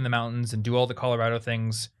hike in the mountains and do all the Colorado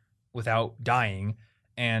things without dying,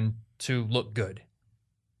 and to look good.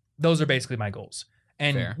 Those are basically my goals.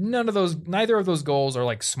 And Fair. Neither of those goals are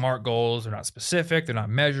like SMART goals. They're not specific. They're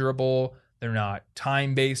not measurable. They're not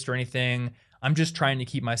time-based or anything. I'm just trying to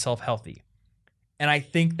keep myself healthy. And I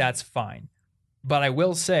think that's fine. But I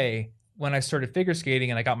will say, when I started figure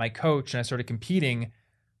skating and I got my coach and I started competing,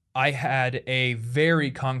 I had a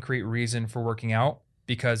very concrete reason for working out,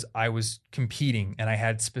 because I was competing and I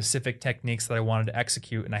had specific techniques that I wanted to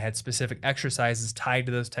execute, and I had specific exercises tied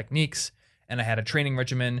to those techniques, and I had a training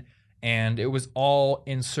regimen, and it was all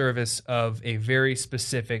in service of a very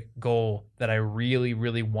specific goal that I really,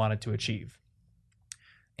 really wanted to achieve.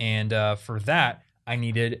 And for that, I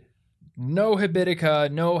needed no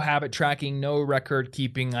Habitica, no habit tracking, no record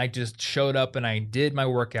keeping. I just showed up and I did my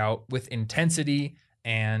workout with intensity,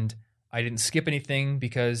 and I didn't skip anything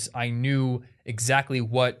because I knew exactly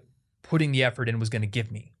what putting the effort in was going to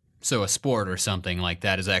give me. So a sport or something like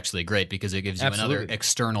that is actually great because it gives you another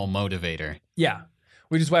external motivator. Yeah,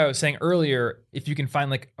 which is why I was saying earlier, if you can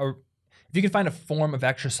find a form of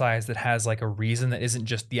exercise that has like a reason that isn't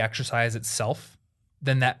just the exercise itself,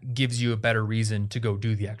 then that gives you a better reason to go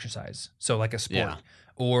do the exercise. So like a sport. Yeah.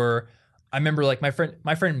 Or I remember like my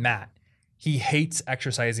friend Matt, he hates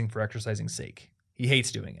exercising for exercising's sake. He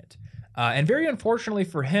hates doing it. And very unfortunately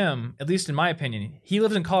for him, at least in my opinion, he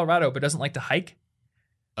lives in Colorado but doesn't like to hike.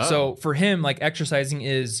 Oh. So for him, like, exercising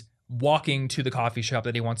is walking to the coffee shop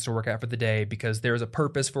that he wants to work at for the day because there's a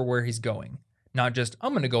purpose for where he's going. Not just,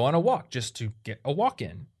 I'm going to go on a walk just to get a walk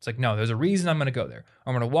in. It's like, no, there's a reason I'm going to go there.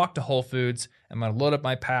 I'm going to walk to Whole Foods. I'm going to load up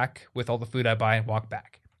my pack with all the food I buy and walk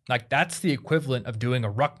back. Like, that's the equivalent of doing a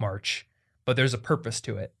ruck march, but there's a purpose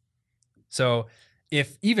to it. So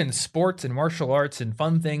if even sports and martial arts and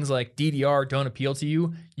fun things like DDR don't appeal to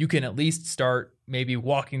you, you can at least start maybe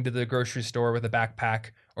walking to the grocery store with a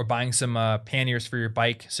backpack, or buying some panniers for your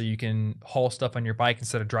bike so you can haul stuff on your bike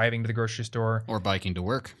instead of driving to the grocery store. Or biking to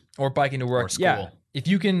work. Or biking to work. Or school. Yeah. If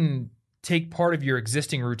you can take part of your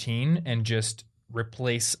existing routine and just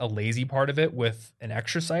replace a lazy part of it with an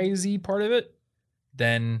exercisey part of it,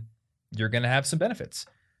 then you're going to have some benefits.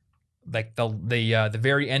 Like the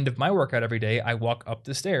very end of my workout every day, I walk up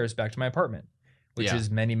the stairs back to my apartment, which is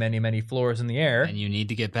many, many, many floors in the air. And you need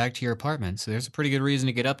to get back to your apartment. So there's a pretty good reason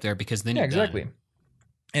to get up there, because then you're exactly. done.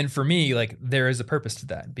 And for me, like, there is a purpose to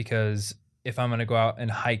that, because if I'm going to go out and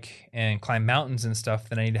hike and climb mountains and stuff,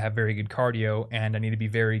 then I need to have very good cardio, and I need to be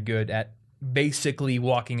very good at basically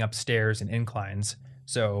walking upstairs and inclines.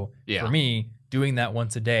 So for me, doing that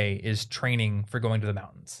once a day is training for going to the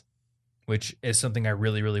mountains, which is something I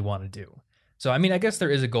really, really want to do. So, I mean, I guess there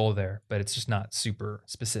is a goal there, but it's just not super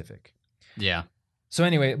specific. Yeah. So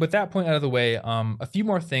anyway, with that point out of the way, a few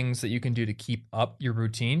more things that you can do to keep up your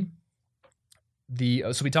routine.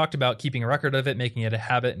 So we talked about keeping a record of it, making it a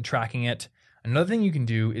habit, and tracking it. Another thing you can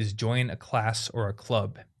do is join a class or a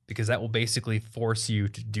club, because that will basically force you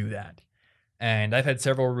to do that. And I've had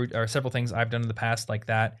several things I've done in the past like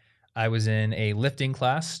that. I was in a lifting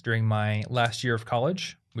class during my last year of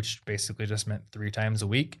college, which basically just meant 3 times a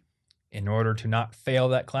week. In order to not fail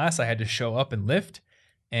that class, I had to show up and lift.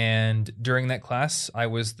 And during that class, I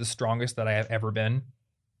was the strongest that I have ever been.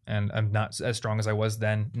 And I'm not as strong as I was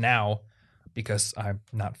then now, because I'm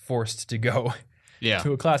not forced to go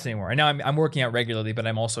to a class anymore. And now I'm working out regularly, but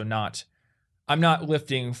I'm not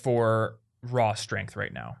lifting for raw strength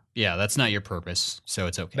right now. Yeah, that's not your purpose, so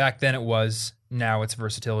it's okay. Back then it was. Now it's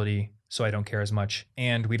versatility, so I don't care as much.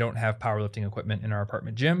 And we don't have powerlifting equipment in our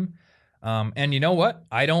apartment gym. And you know what?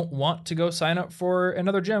 I don't want to go sign up for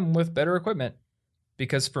another gym with better equipment,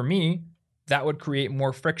 because for me, that would create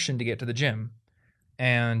more friction to get to the gym.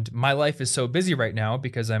 And my life is so busy right now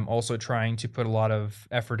because I'm also trying to put a lot of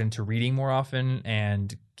effort into reading more often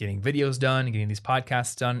and getting videos done and getting these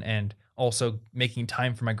podcasts done, and also making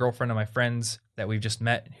time for my girlfriend and my friends that we've just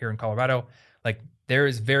met here in Colorado. Like, there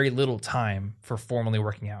is very little time for formally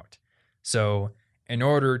working out. So in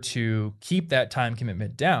order to keep that time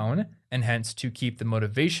commitment down, and hence to keep the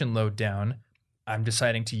motivation load down, I'm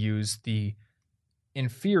deciding to use the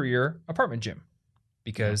inferior apartment gym,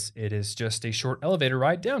 because it is just a short elevator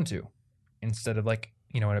ride down to, instead of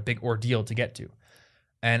a big ordeal to get to.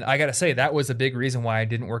 And I got to say, that was a big reason why I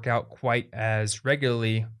didn't work out quite as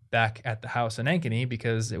regularly back at the house in Ankeny,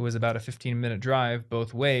 because it was about a 15-minute drive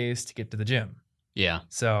both ways to get to the gym. Yeah.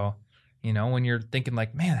 So, when you're thinking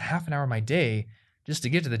like, man, half an hour of my day just to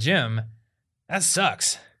get to the gym, that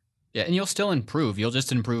sucks. Yeah, and you'll still improve. You'll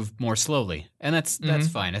just improve more slowly. And that's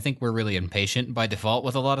fine. I think we're really impatient by default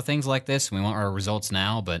with a lot of things like this. We want our results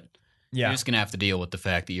now, but you're just going to have to deal with the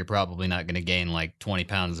fact that you're probably not going to gain like 20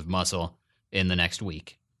 pounds of muscle in the next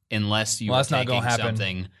week, unless you are taking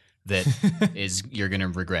something that you're going to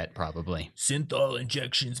regret probably. Synthol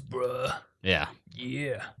injections, bruh. Yeah.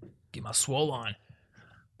 Yeah. Get my swole on.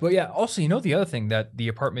 But yeah, also, the other thing that the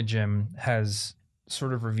apartment gym has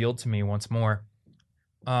sort of revealed to me once more,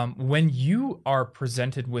 when you are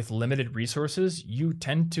presented with limited resources, you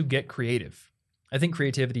tend to get creative. I think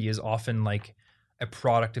creativity is often like a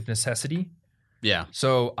product of necessity. Yeah.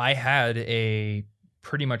 So I had a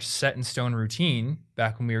pretty much set in stone routine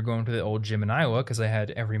back when we were going to the old gym in Iowa, because I had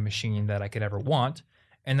every machine that I could ever want.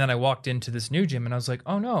 And then I walked into this new gym and I was like,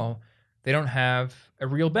 oh no, they don't have a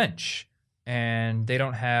real bench, and they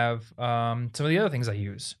don't have some of the other things I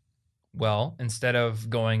use. Well, instead of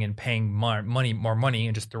going and paying more money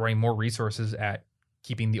and just throwing more resources at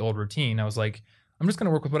keeping the old routine, I was like, I'm just going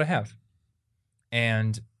to work with what I have.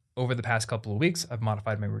 And over the past couple of weeks, I've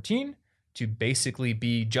modified my routine to basically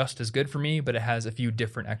be just as good for me, but it has a few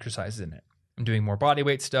different exercises in it. I'm doing more body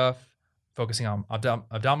weight stuff, focusing on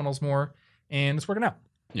abdominals more, and it's working out.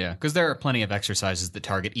 Yeah, because there are plenty of exercises that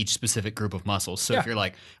target each specific group of muscles. So if you're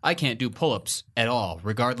like, I can't do pull-ups at all,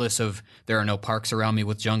 regardless of there are no parks around me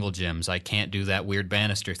with jungle gyms. I can't do that weird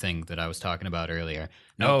banister thing that I was talking about earlier.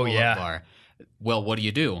 No pull-up bar. Well, what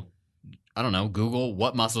do? I don't know, Google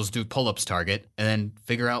what muscles do pull-ups target, and then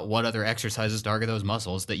figure out what other exercises target those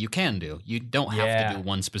muscles that you can do. You don't have to do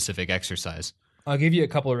one specific exercise. I'll give you a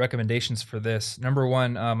couple of recommendations for this. Number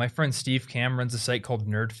one, my friend Steve Cam runs a site called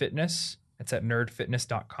Nerd Fitness. It's at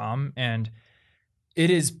nerdfitness.com, and it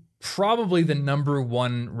is probably the number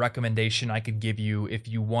one recommendation I could give you if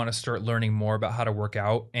you want to start learning more about how to work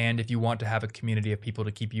out, and if you want to have a community of people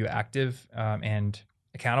to keep you active and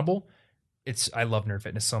accountable. I love Nerd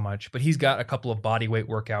Fitness so much, but he's got a couple of body weight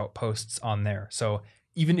workout posts on there. So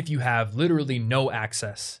even if you have literally no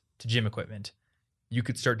access to gym equipment, you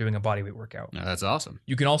could start doing a bodyweight workout. No, that's awesome.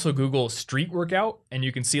 You can also Google street workout, and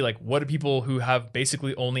you can see like what do people who have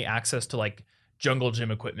basically only access to like jungle gym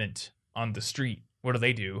equipment on the street, what do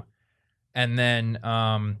they do? And then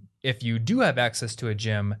if you do have access to a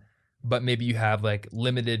gym, but maybe you have like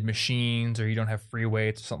limited machines or you don't have free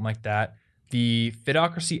weights or something like that, the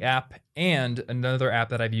Fitocracy app and another app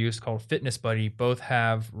that I've used called Fitness Buddy both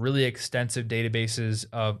have really extensive databases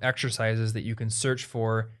of exercises that you can search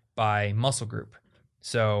for by muscle group.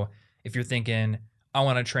 So if you're thinking, I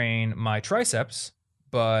want to train my triceps,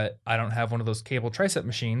 but I don't have one of those cable tricep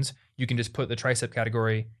machines, you can just put the tricep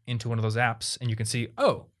category into one of those apps and you can see,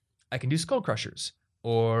 oh, I can do skull crushers,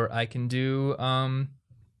 or I can do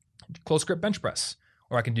close grip bench press,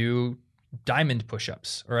 or I can do diamond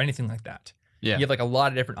push-ups or anything like that. Yeah. You have like a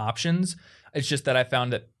lot of different options. It's just that I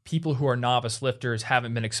found that people who are novice lifters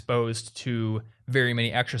haven't been exposed to very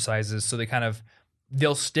many exercises, so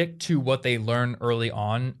they'll stick to what they learn early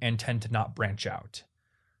on and tend to not branch out.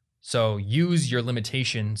 So use your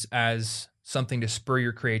limitations as something to spur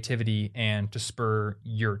your creativity and to spur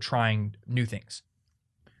your trying new things.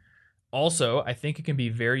 Also, I think it can be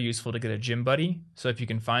very useful to get a gym buddy. So if you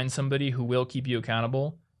can find somebody who will keep you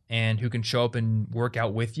accountable and who can show up and work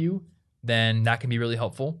out with you, then that can be really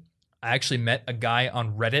helpful. I actually met a guy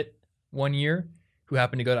on Reddit one year who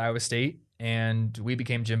happened to go to Iowa State, and we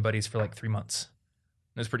became gym buddies for like 3 months.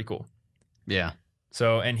 It was pretty cool. Yeah.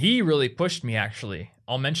 So, and he really pushed me actually.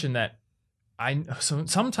 I'll mention that so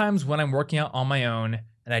sometimes when I'm working out on my own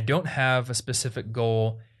and I don't have a specific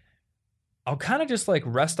goal, I'll kind of just like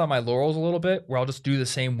rest on my laurels a little bit, where I'll just do the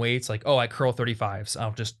same weights. Like, oh, I curl 35s.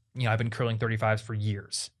 I'll just, I've been curling 35s for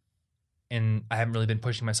years and I haven't really been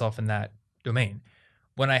pushing myself in that domain.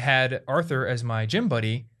 When I had Arthur as my gym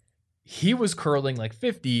buddy, he was curling like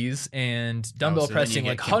 50s and dumbbell pressing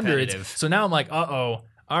like hundreds. So now I'm like, all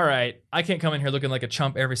right, I can't come in here looking like a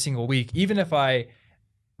chump every single week. Even if I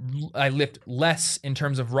lift less in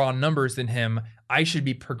terms of raw numbers than him, I should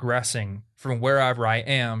be progressing from wherever I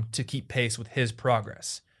am to keep pace with his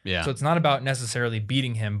progress. Yeah. So it's not about necessarily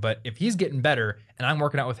beating him, but if he's getting better and I'm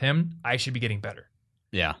working out with him, I should be getting better.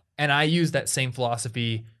 Yeah. And I use that same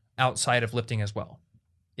philosophy outside of lifting as well.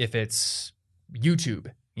 If it's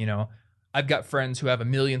YouTube, I've got friends who have 1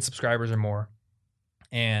 million subscribers or more,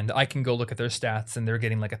 and I can go look at their stats and they're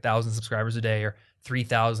getting like 1,000 subscribers a day or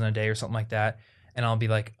 3,000 a day or something like that. And I'll be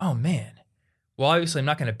like, oh man, well, obviously I'm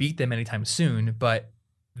not going to beat them anytime soon, but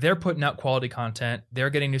they're putting out quality content. They're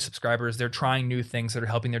getting new subscribers. They're trying new things that are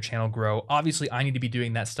helping their channel grow. Obviously I need to be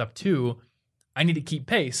doing that stuff too. I need to keep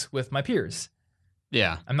pace with my peers.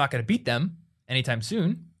 Yeah. I'm not going to beat them anytime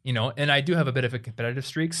soon, and I do have a bit of a competitive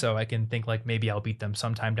streak, so I can think like maybe I'll beat them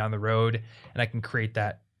sometime down the road and I can create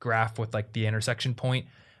that graph with like the intersection point.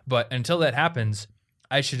 But until that happens,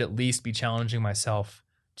 I should at least be challenging myself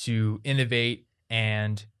to innovate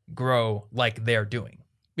and grow like they're doing.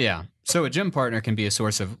 Yeah. So a gym partner can be a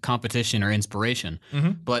source of competition or inspiration.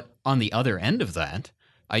 Mm-hmm. But on the other end of that,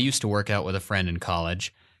 I used to work out with a friend in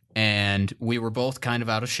college, and we were both kind of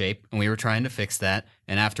out of shape, and we were trying to fix that.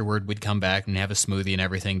 And afterward, we'd come back and have a smoothie and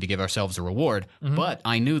everything to give ourselves a reward. Mm-hmm. But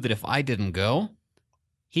I knew that if I didn't go,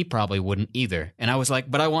 he probably wouldn't either. And I was like,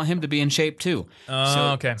 but I want him to be in shape too.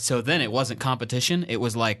 Okay. So then it wasn't competition. It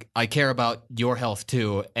was like, I care about your health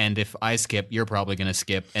too. And if I skip, you're probably going to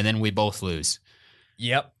skip. And then we both lose.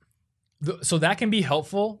 Yep. So that can be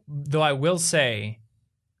helpful, though I will say,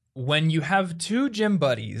 when you have two gym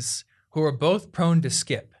buddies who are both prone to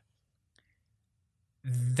skip,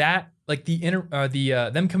 that like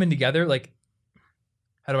them coming together, like,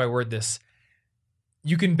 how do I word this?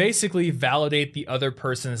 You can basically validate the other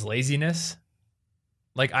person's laziness.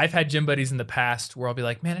 Like, I've had gym buddies in the past where I'll be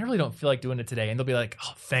like, man, I really don't feel like doing it today. And they'll be like,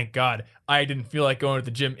 oh, thank God. I didn't feel like going to the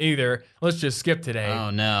gym either. Let's just skip today. Oh,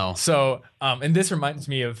 no. So, and this reminds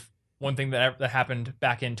me of one thing that happened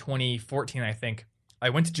back in 2014, I think. I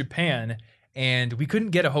went to Japan and we couldn't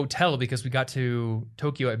get a hotel because we got to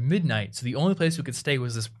Tokyo at midnight. So the only place we could stay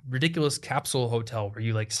was this ridiculous capsule hotel where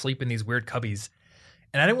you like sleep in these weird cubbies.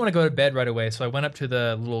 And I didn't want to go to bed right away. So I went up to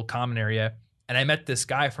the little common area and I met this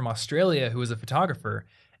guy from Australia who was a photographer,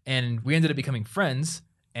 and we ended up becoming friends.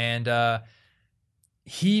 And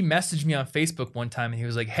he messaged me on Facebook one time and he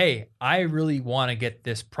was like, hey, I really want to get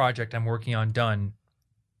this project I'm working on done.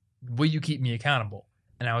 Will you keep me accountable?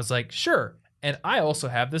 And I was like, sure. And I also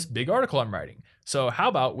have this big article I'm writing. So how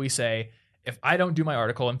about we say, if I don't do my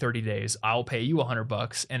article in 30 days, I'll pay you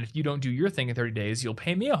 $100. And if you don't do your thing in 30 days, you'll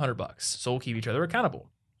pay me $100. So we'll keep each other accountable.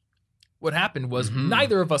 What happened was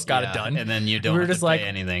neither of us got it done. And then you don't have to pay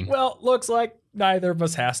anything. Well, looks like neither of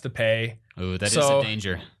us has to pay. Ooh, that is a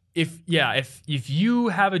danger. If you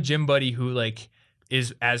have a gym buddy who like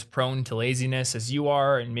is as prone to laziness as you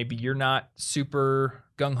are, and maybe you're not super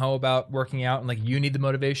gung-ho about working out and like you need the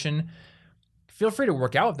motivation, feel free to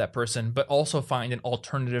work out with that person, but also find an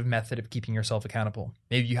alternative method of keeping yourself accountable.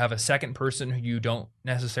 Maybe you have a second person who you don't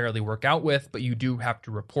necessarily work out with, but you do have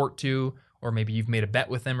to report to, or maybe you've made a bet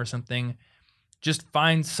with them or something. Just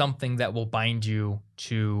find something that will bind you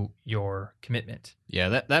to your commitment.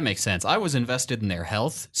 Yeah, that makes sense. I was invested in their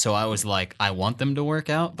health, so I was like, I want them to work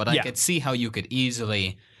out, but I Yeah. could see how you could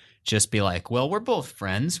easily just be like, well, we're both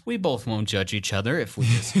friends. We both won't judge each other if we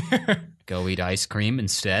just go eat ice cream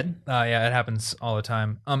instead. Yeah, it happens all the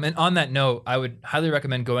time. And on that note, I would highly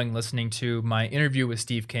recommend going and listening to my interview with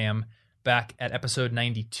Steve Cam back at episode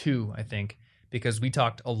 92, I think, because we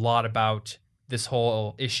talked a lot about this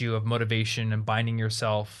whole issue of motivation and binding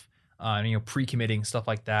yourself, pre-committing, stuff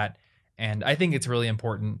like that. And I think it's really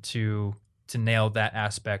important to nail that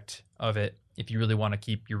aspect of it if you really want to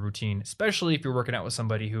keep your routine, especially if you're working out with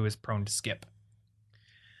somebody who is prone to skip.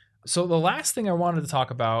 So the last thing I wanted to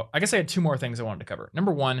talk about, I guess I had two more things I wanted to cover.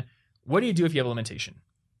 Number one, what do you do if you have a limitation?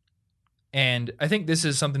 And I think this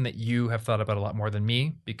is something that you have thought about a lot more than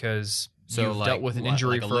me, because you've dealt with an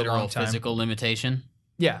injury like for a literal long time. physical limitation?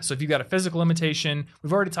 Yeah, so if you've got a physical limitation,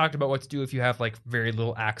 we've already talked about what to do if you have like very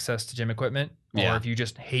little access to gym equipment, or Yeah. if you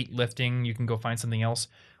just hate lifting, you can go find something else.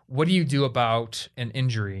 What do you do about an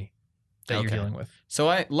injury that you're Okay. dealing with?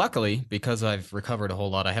 So luckily, because I've recovered a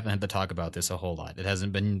whole lot, I haven't had to talk about this a whole lot. It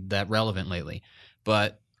hasn't been that relevant lately.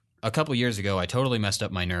 But a couple years ago, I totally messed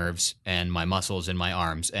up my nerves and my muscles in my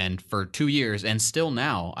arms. And for 2 years, and still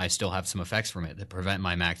now, I still have some effects from it that prevent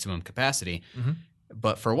my maximum capacity. Mhm.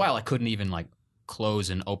 But for a while, I couldn't even like close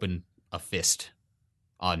and open a fist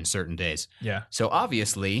on certain days. Yeah. So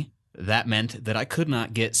obviously, that meant that I could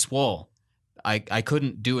not get swole. I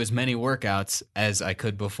couldn't do as many workouts as I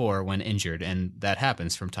could before when injured, and that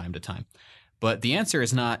happens from time to time. But the answer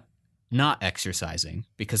is not exercising,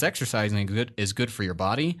 because exercising is good for your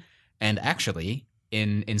body, and actually,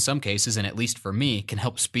 in some cases, and at least for me, can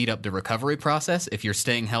help speed up the recovery process. If you're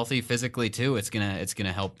staying healthy physically too, it's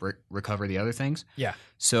gonna help recover the other things. Yeah.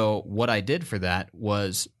 So what I did for that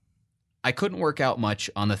was I couldn't work out much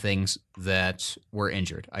on the things that were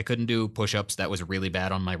injured. I couldn't do push-ups. That was really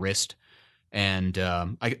bad on my wrist. And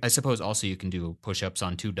I suppose also you can do push-ups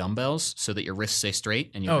on 2 dumbbells so that your wrists stay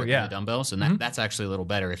straight and you grip yeah. the dumbbells. And that's actually a little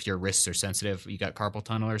better if your wrists are sensitive. You got carpal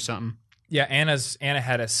tunnel or something. Yeah, Anna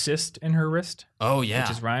had a cyst in her wrist, Oh, yeah.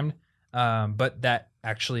 which is rhymed. But that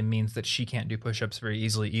actually means that she can't do push-ups very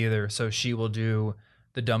easily either. So she will do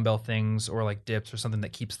the dumbbell things or like dips or something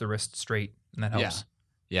that keeps the wrist straight, and that helps.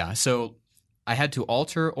 Yeah. So I had to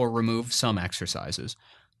alter or remove some exercises.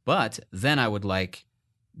 But then I would like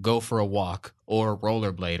go for a walk or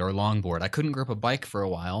rollerblade or longboard. I couldn't grip a bike for a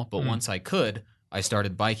while, but once I could, I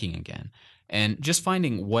started biking again. And just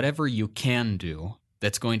finding whatever you can do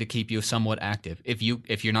that's going to keep you somewhat active. If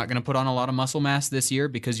you're not going to put on a lot of muscle mass this year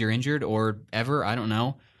because you're injured or ever, I don't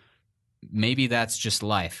know, maybe that's just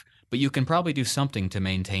life. But you can probably do something to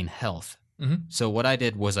maintain health. Mhm. So what I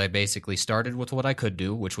did was I basically started with what I could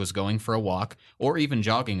do, which was going for a walk or even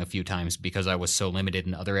jogging a few times because I was so limited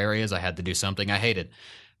in other areas. I had to do something I hated.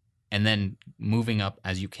 And then moving up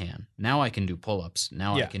as you can. Now I can do pull-ups.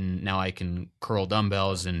 Now Yeah. I can curl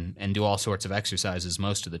dumbbells and do all sorts of exercises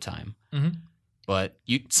most of the time. Mhm. But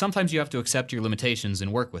sometimes you have to accept your limitations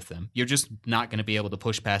and work with them. You're just not going to be able to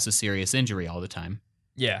push past a serious injury all the time.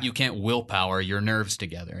 Yeah. You can't willpower your nerves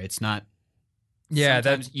together. It's not. Yeah,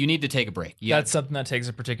 Sometimes you need to take a break. that's something that takes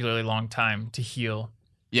a particularly long time to heal.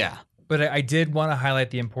 Yeah. But I did want to highlight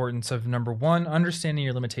the importance of, number one, understanding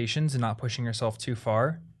your limitations and not pushing yourself too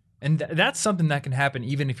far. And that's something that can happen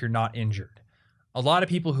even if you're not injured. A lot of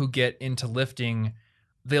people who get into lifting,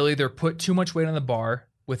 they'll either put too much weight on the bar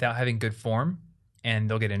without having good form and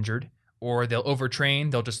they'll get injured, or they'll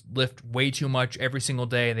overtrain. They'll just lift way too much every single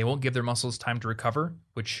day. They won't give their muscles time to recover,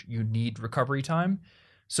 which you need recovery time.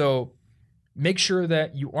 So make sure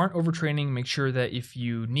that you aren't overtraining. Make sure that if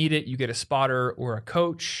you need it, you get a spotter or a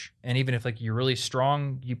coach. And even if like you're really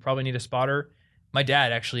strong, you probably need a spotter. My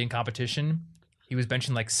dad actually in competition, he was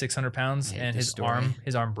benching like 600 pounds I hate and this his story.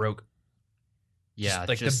 arm broke. Yeah.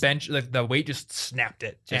 Like the bench, like the weight just snapped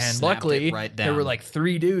it. Just And snapped luckily it right there were down. like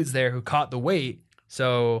 3 dudes there who caught the weight.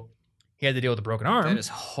 So he had to deal with a broken arm. That is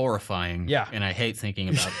horrifying. Yeah. And I hate thinking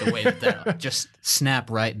about the way that just snap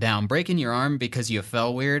right down. Breaking your arm because you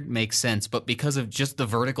fell weird makes sense, but because of just the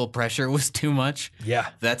vertical pressure was too much, Yeah.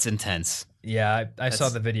 that's intense. Yeah. I saw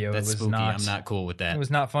the video. That's It was spooky. not, I'm not cool with that. it was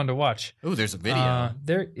not fun to watch. Oh, there's a video.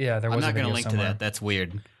 There was I'm a not video going to link somewhere. to that. That's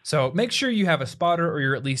weird. So make sure you have a spotter or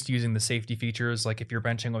you're at least using the safety features. Like if you're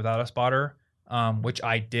benching without a spotter, which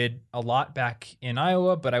I did a lot back in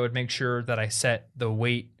Iowa, but I would make sure that I set the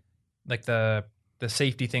weight, like the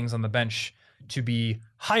safety things on the bench, to be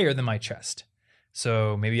higher than my chest.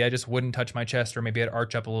 So maybe I just wouldn't touch my chest, or maybe I'd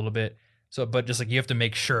arch up a little bit. So, but just like you have to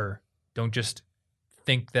make sure, don't just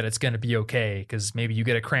think that it's going to be okay, because maybe you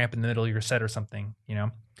get a cramp in the middle of your set or something, you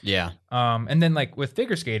know? Yeah. And then like with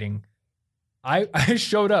figure skating, I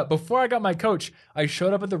showed up before I got my coach. I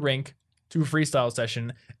showed up at the rink to a freestyle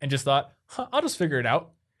session and just thought, I'll just figure it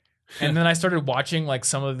out. And then I started watching like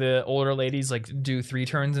some of the older ladies like do 3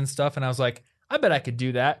 turns and stuff. And I was like, I bet I could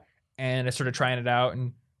do that. And I started trying it out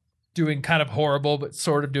and doing kind of horrible, but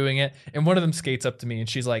sort of doing it. And one of them skates up to me and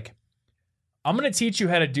she's like, I'm going to teach you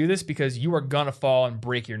how to do this because you are going to fall and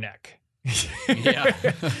break your neck. Yeah.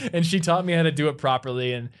 And she taught me how to do it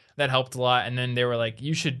properly, and that helped a lot. And then they were like,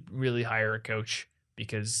 you should really hire a coach,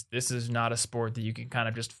 because this is not a sport that you can kind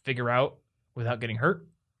of just figure out without getting hurt.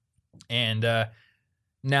 And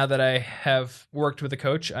now that I have worked with a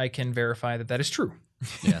coach, I can verify that that is true.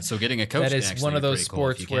 Yeah. So getting a coach that is one of those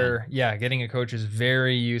sports cool where, yeah, getting a coach is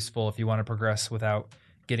very useful if you want to progress without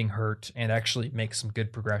getting hurt and actually make some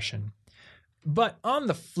good progression. But on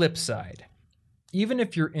the flip side, even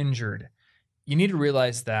if you're injured, you need to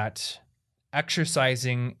realize that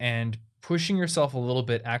exercising and pushing yourself a little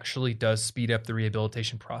bit actually does speed up the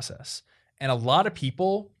rehabilitation process. And a lot of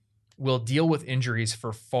people will deal with injuries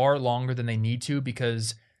for far longer than they need to,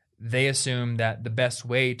 because they assume that the best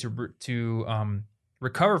way to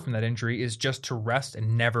recover from that injury is just to rest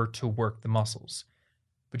and never to work the muscles.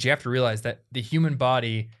 But you have to realize that the human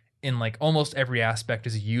body, in like almost every aspect,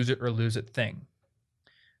 is a use it or lose it thing.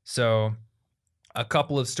 So a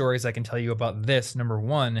couple of stories I can tell you about this. Number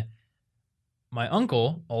one, my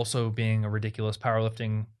uncle, also being a ridiculous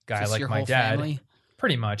powerlifting guy like my dad, family?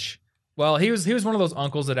 Pretty much. Well, he was one of those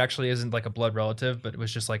uncles that actually isn't like a blood relative, but it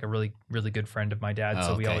was just like a really, really good friend of my dad. Oh,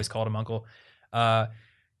 so we okay. always called him uncle.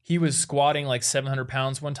 He was squatting like 700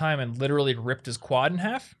 pounds one time and literally ripped his quad in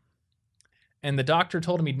half. And the doctor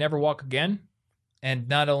told him he'd never walk again. And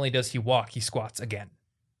not only does he walk, he squats again.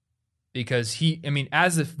 Because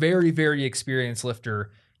as a very, very experienced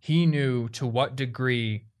lifter, he knew to what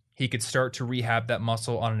degree he could start to rehab that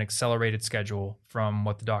muscle on an accelerated schedule from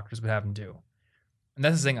what the doctors would have him do. And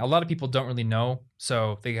that's the thing. A lot of people don't really know,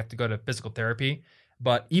 so they have to go to physical therapy.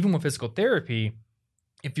 But even with physical therapy,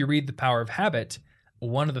 if you read The Power of Habit,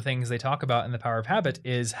 one of the things they talk about in The Power of Habit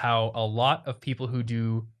is how a lot of people who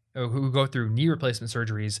go through knee replacement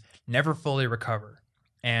surgeries never fully recover.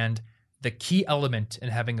 And the key element in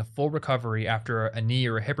having a full recovery after a knee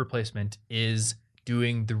or a hip replacement is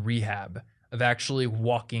doing the rehab of actually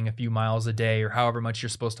walking a few miles a day, or however much you're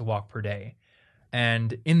supposed to walk per day.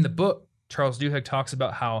 And in the book, Charles Duhigg talks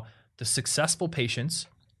about how the successful patients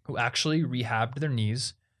who actually rehabbed their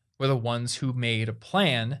knees were the ones who made a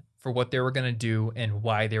plan for what they were going to do and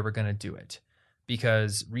why they were going to do it.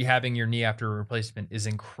 Because rehabbing your knee after a replacement is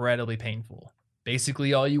incredibly painful.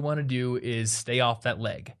 Basically, all you want to do is stay off that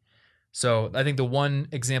leg. So I think the one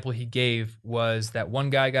example he gave was that one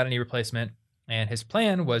guy got a knee replacement, and his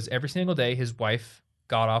plan was every single day his wife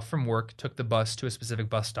got off from work, took the bus to a specific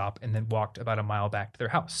bus stop, and then walked about a mile back to their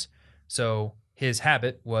house. So his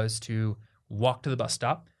habit was to walk to the bus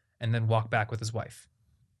stop and then walk back with his wife.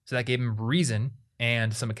 So that gave him reason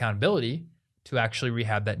and some accountability to actually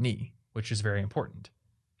rehab that knee, which is very important.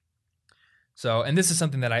 So, and this is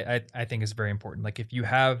something that I think is very important. Like if you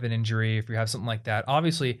have an injury, if you have something like that,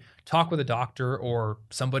 obviously talk with a doctor or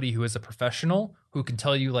somebody who is a professional who can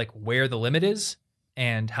tell you like where the limit is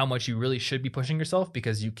and how much you really should be pushing yourself,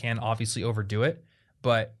 because you can obviously overdo it,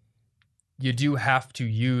 but you do have to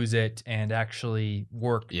use it and actually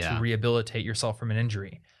work to rehabilitate yourself from an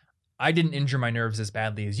injury. I didn't injure my nerves as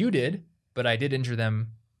badly as you did, but I did injure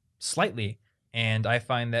them slightly. And I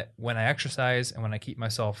find that when I exercise and when I keep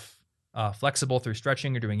myself flexible through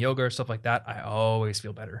stretching or doing yoga or stuff like that, I always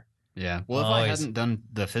feel better. Yeah. Well, if I hadn't done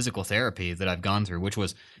the physical therapy that I've gone through, which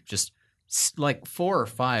was just like 4 or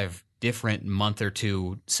 5 different month or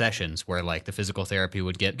 2 sessions where like the physical therapy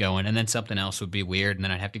would get going and then something else would be weird and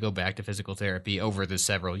then I'd have to go back to physical therapy over the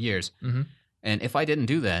several years. Mm-hmm. And if I didn't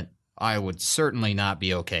do that, I would certainly not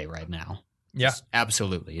be okay right now. Yeah. Just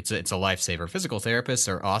absolutely. It's a lifesaver. Physical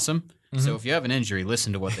therapists are awesome. Mm-hmm. So if you have an injury,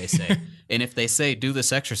 listen to what they say. And if they say, do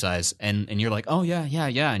this exercise, and you're like, oh, yeah,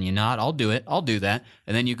 and you're not, I'll do it, I'll do that.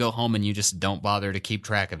 And then you go home and you just don't bother to keep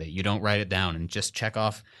track of it. You don't write it down and just check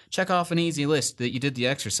off an easy list that you did the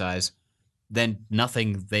exercise, then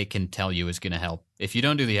nothing they can tell you is going to help. If you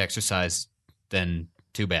don't do the exercise, then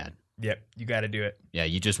too bad. Yep, you got to do it. Yeah,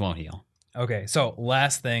 you just won't heal. Okay, so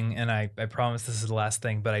last thing, and I promise this is the last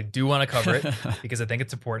thing, but I do want to cover it because I think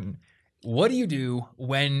it's important, What do you do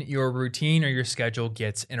when your routine or your schedule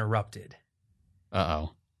gets interrupted?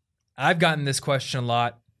 Uh-oh. I've gotten this question a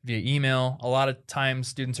lot via email. A lot of times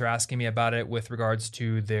students are asking me about it with regards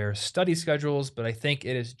to their study schedules, but I think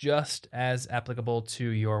it is just as applicable to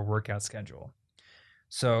your workout schedule.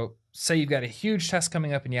 So say you've got a huge test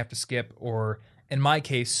coming up and you have to skip, or in my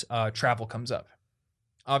case, travel comes up.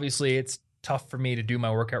 Obviously, it's tough for me to do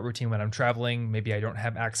my workout routine when I'm traveling. Maybe I don't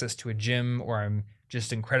have access to a gym, or I'm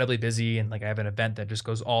just incredibly busy and like I have an event that just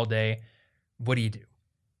goes all day. What do you do?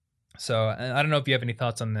 So I don't know if you have any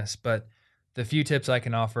thoughts on this, but the few tips I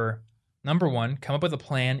can offer. Number one, come up with a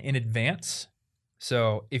plan in advance.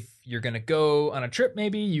 So if you're going to go on a trip,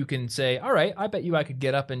 maybe you can say, all right, I bet you I could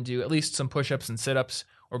get up and do at least some push-ups and sit-ups,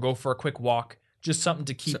 or go for a quick walk, just something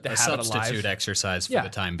to keep the habit alive. Substitute exercise for the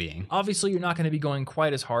time being. Obviously, you're not going to be going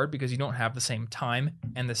quite as hard because you don't have the same time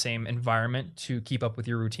and the same environment to keep up with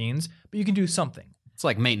your routines, but you can do something. It's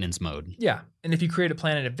like maintenance mode. Yeah, and if you create a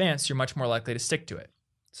plan in advance, you're much more likely to stick to it.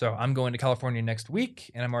 So I'm going to California next week,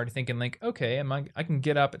 and I'm already thinking like, okay, I can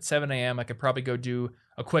get up at 7 a.m. I could probably go do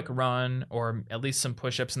a quick run or at least some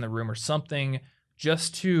push-ups in the room or something,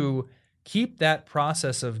 just to keep that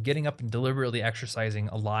process of getting up and deliberately exercising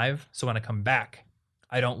alive. So when I come back,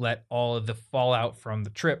 I don't let all of the fallout from the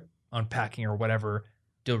trip, unpacking or whatever,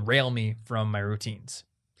 derail me from my routines.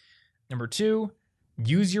 Number two,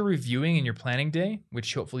 use your reviewing and your planning day,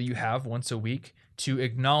 which hopefully you have once a week, to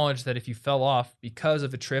acknowledge that if you fell off because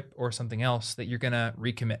of a trip or something else, that you're going to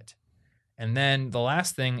recommit. And then the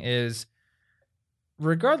last thing is,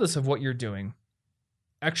 regardless of what you're doing,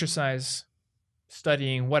 exercise,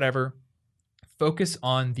 studying, whatever, focus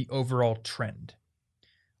on the overall trend.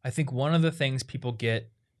 I think one of the things people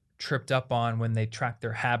get tripped up on when they track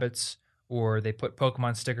their habits or they put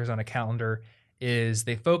Pokemon stickers on a calendar is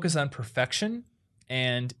they focus on perfection.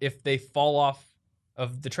 And if they fall off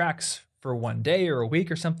of the tracks for one day or a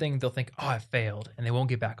week or something, they'll think, oh, I failed, and they won't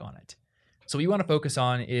get back on it. So what you want to focus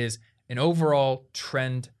on is an overall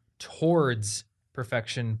trend towards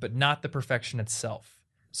perfection, but not the perfection itself.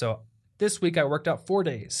 So this week I worked out 4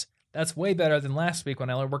 days. That's way better than last week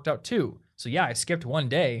when I only worked out 2. So yeah, I skipped one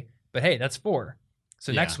day, but hey, that's 4.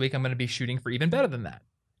 So next week I'm going to be shooting for even better than that.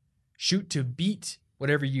 Shoot to beat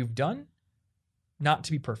whatever you've done, not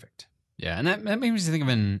to be perfect. Yeah, and that makes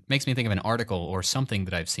me think of an article or something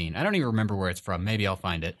that I've seen. I don't even remember where it's from. Maybe I'll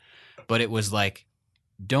find it. But it was like,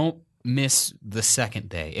 don't miss the second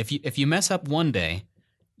day. If you mess up one day,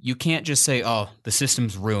 you can't just say, oh, the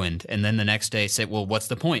system's ruined, and then the next day say, well, what's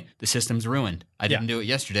the point? The system's ruined. I didn't do it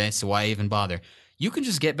yesterday, so why even bother? You can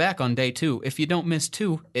just get back on day 2. If you don't miss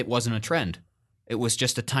 2, it wasn't a trend. It was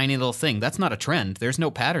just a tiny little thing. That's not a trend. There's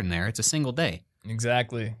no pattern there. It's a single day.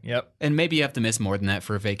 Exactly. Yep. And maybe you have to miss more than that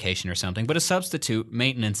for a vacation or something, but a substitute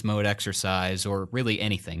maintenance mode exercise or really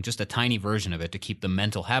anything, just a tiny version of it to keep the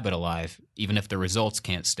mental habit alive, even if the results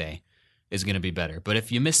can't stay, is going to be better. But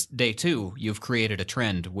if you miss day 2, you've created a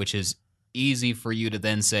trend, which is easy for you to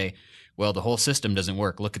then say, well, the whole system doesn't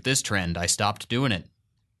work. Look at this trend. I stopped doing it.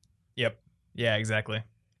 Yep. Yeah, exactly.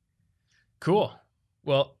 Cool.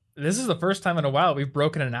 Well, this is the first time in a while we've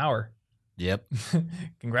broken an hour. Yep.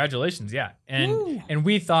 Congratulations. Yeah. And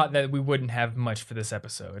we thought that we wouldn't have much for this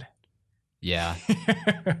episode. Yeah.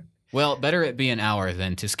 Well, better it be an hour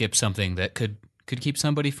than to skip something that could keep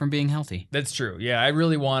somebody from being healthy. That's true. Yeah. I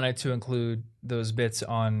really wanted to include those bits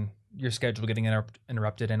on your schedule getting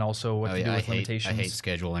interrupted and also what to do with limitations. I hate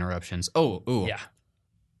schedule interruptions. Oh, ooh. Yeah.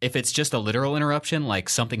 If it's just a literal interruption, like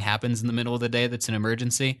something happens in the middle of the day that's an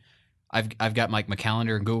emergency, I've got my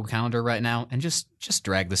calendar and Google Calendar right now, and just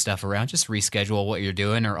drag the stuff around. Just reschedule what you're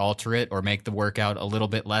doing or alter it or make the workout a little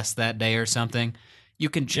bit less that day or something. You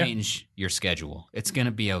can change your schedule. It's going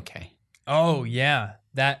to be okay. Oh, yeah.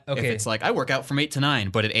 Okay. If it's like, I work out from 8 to 9,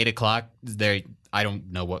 but at 8 o'clock, I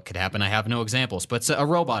don't know what could happen. I have no examples. But a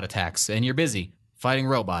robot attacks, and you're busy fighting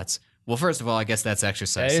robots. Well, first of all, I guess that's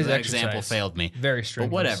exercise. That example failed me. Very strenuous.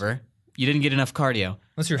 But whatever. You didn't get enough cardio.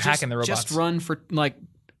 Unless you're hacking the robots. Just run for, like,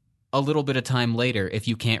 a little bit of time later if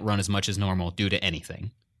you can't run as much as normal due to anything.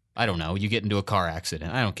 I don't know. You get into a car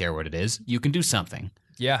accident. I don't care what it is. You can do something.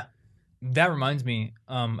 Yeah. That reminds me,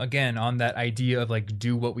 again, on that idea of like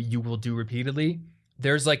do what you will do repeatedly.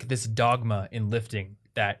 There's like this dogma in lifting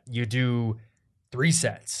that you do 3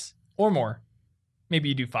 sets or more. Maybe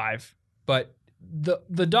you do 5. But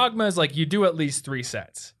the dogma is like you do at least 3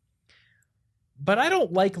 sets. But I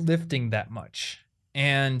don't like lifting that much.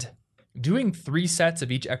 And doing 3 sets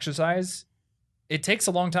of each exercise, it takes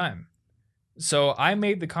a long time. So I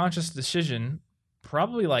made the conscious decision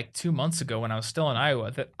probably like 2 months ago when I was still in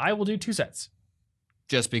Iowa that I will do 2 sets.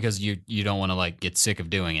 Just because you don't want to like get sick of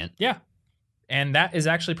doing it. Yeah. And that is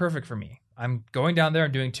actually perfect for me. I'm going down there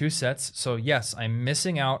and doing 2 sets. So yes, I'm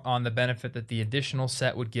missing out on the benefit that the additional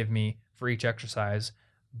set would give me for each exercise.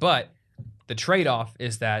 But the trade-off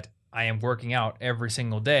is that I am working out every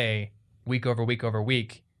single day, week over week over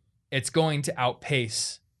week. It's going to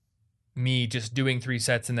outpace me just doing 3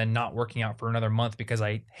 sets and then not working out for another month because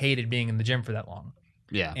I hated being in the gym for that long.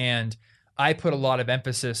 Yeah. And I put a lot of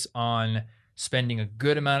emphasis on spending a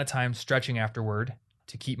good amount of time stretching afterward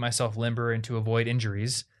to keep myself limber and to avoid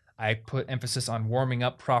injuries. I put emphasis on warming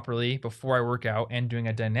up properly before I work out and doing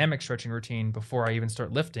a dynamic stretching routine before I even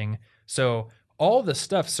start lifting. So all the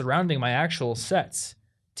stuff surrounding my actual sets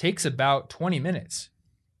takes about 20 minutes.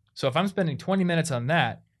 So if I'm spending 20 minutes on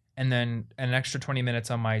that and then an extra 20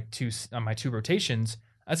 minutes on my two rotations,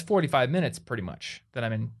 that's 45 minutes pretty much that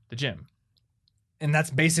I'm in the gym. And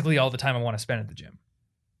that's basically all the time I want to spend at the gym.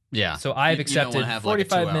 Yeah. So I've accepted you don't have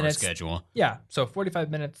 45 like a 2-hour minutes schedule. Yeah. So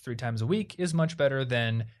 45 minutes 3 times a week is much better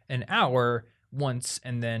than an hour once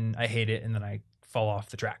and then I hate it and then I fall off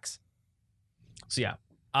the tracks. So yeah,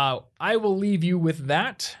 I will leave you with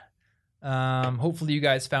that. Hopefully you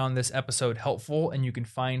guys found this episode helpful, and you can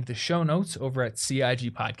find the show notes over at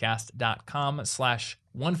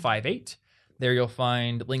cigpodcast.com/158. There you'll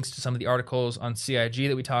find links to some of the articles on CIG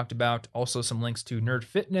that we talked about, also some links to Nerd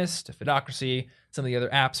Fitness, to Fitocracy, some of the other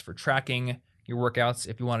apps for tracking your workouts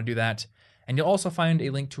if you want to do that. And you'll also find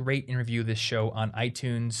a link to rate and review this show on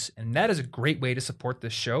iTunes. And that is a great way to support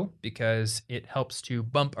this show because it helps to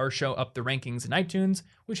bump our show up the rankings in iTunes,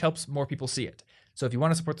 which helps more people see it. So if you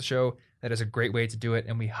want to support the show, that is a great way to do it.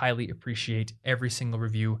 And we highly appreciate every single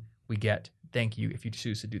review we get. Thank you if you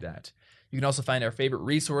choose to do that. You can also find our favorite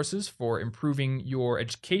resources for improving your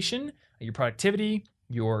education, your productivity,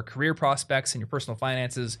 your career prospects, and your personal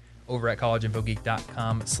finances over at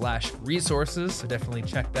collegeinfogeek.com/resources. So definitely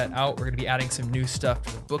check that out. We're going to be adding some new stuff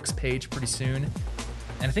to the books page pretty soon.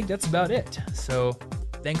 And I think that's about it. So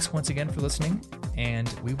thanks once again for listening, and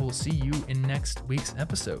we will see you in next week's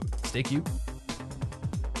episode. Stay cute.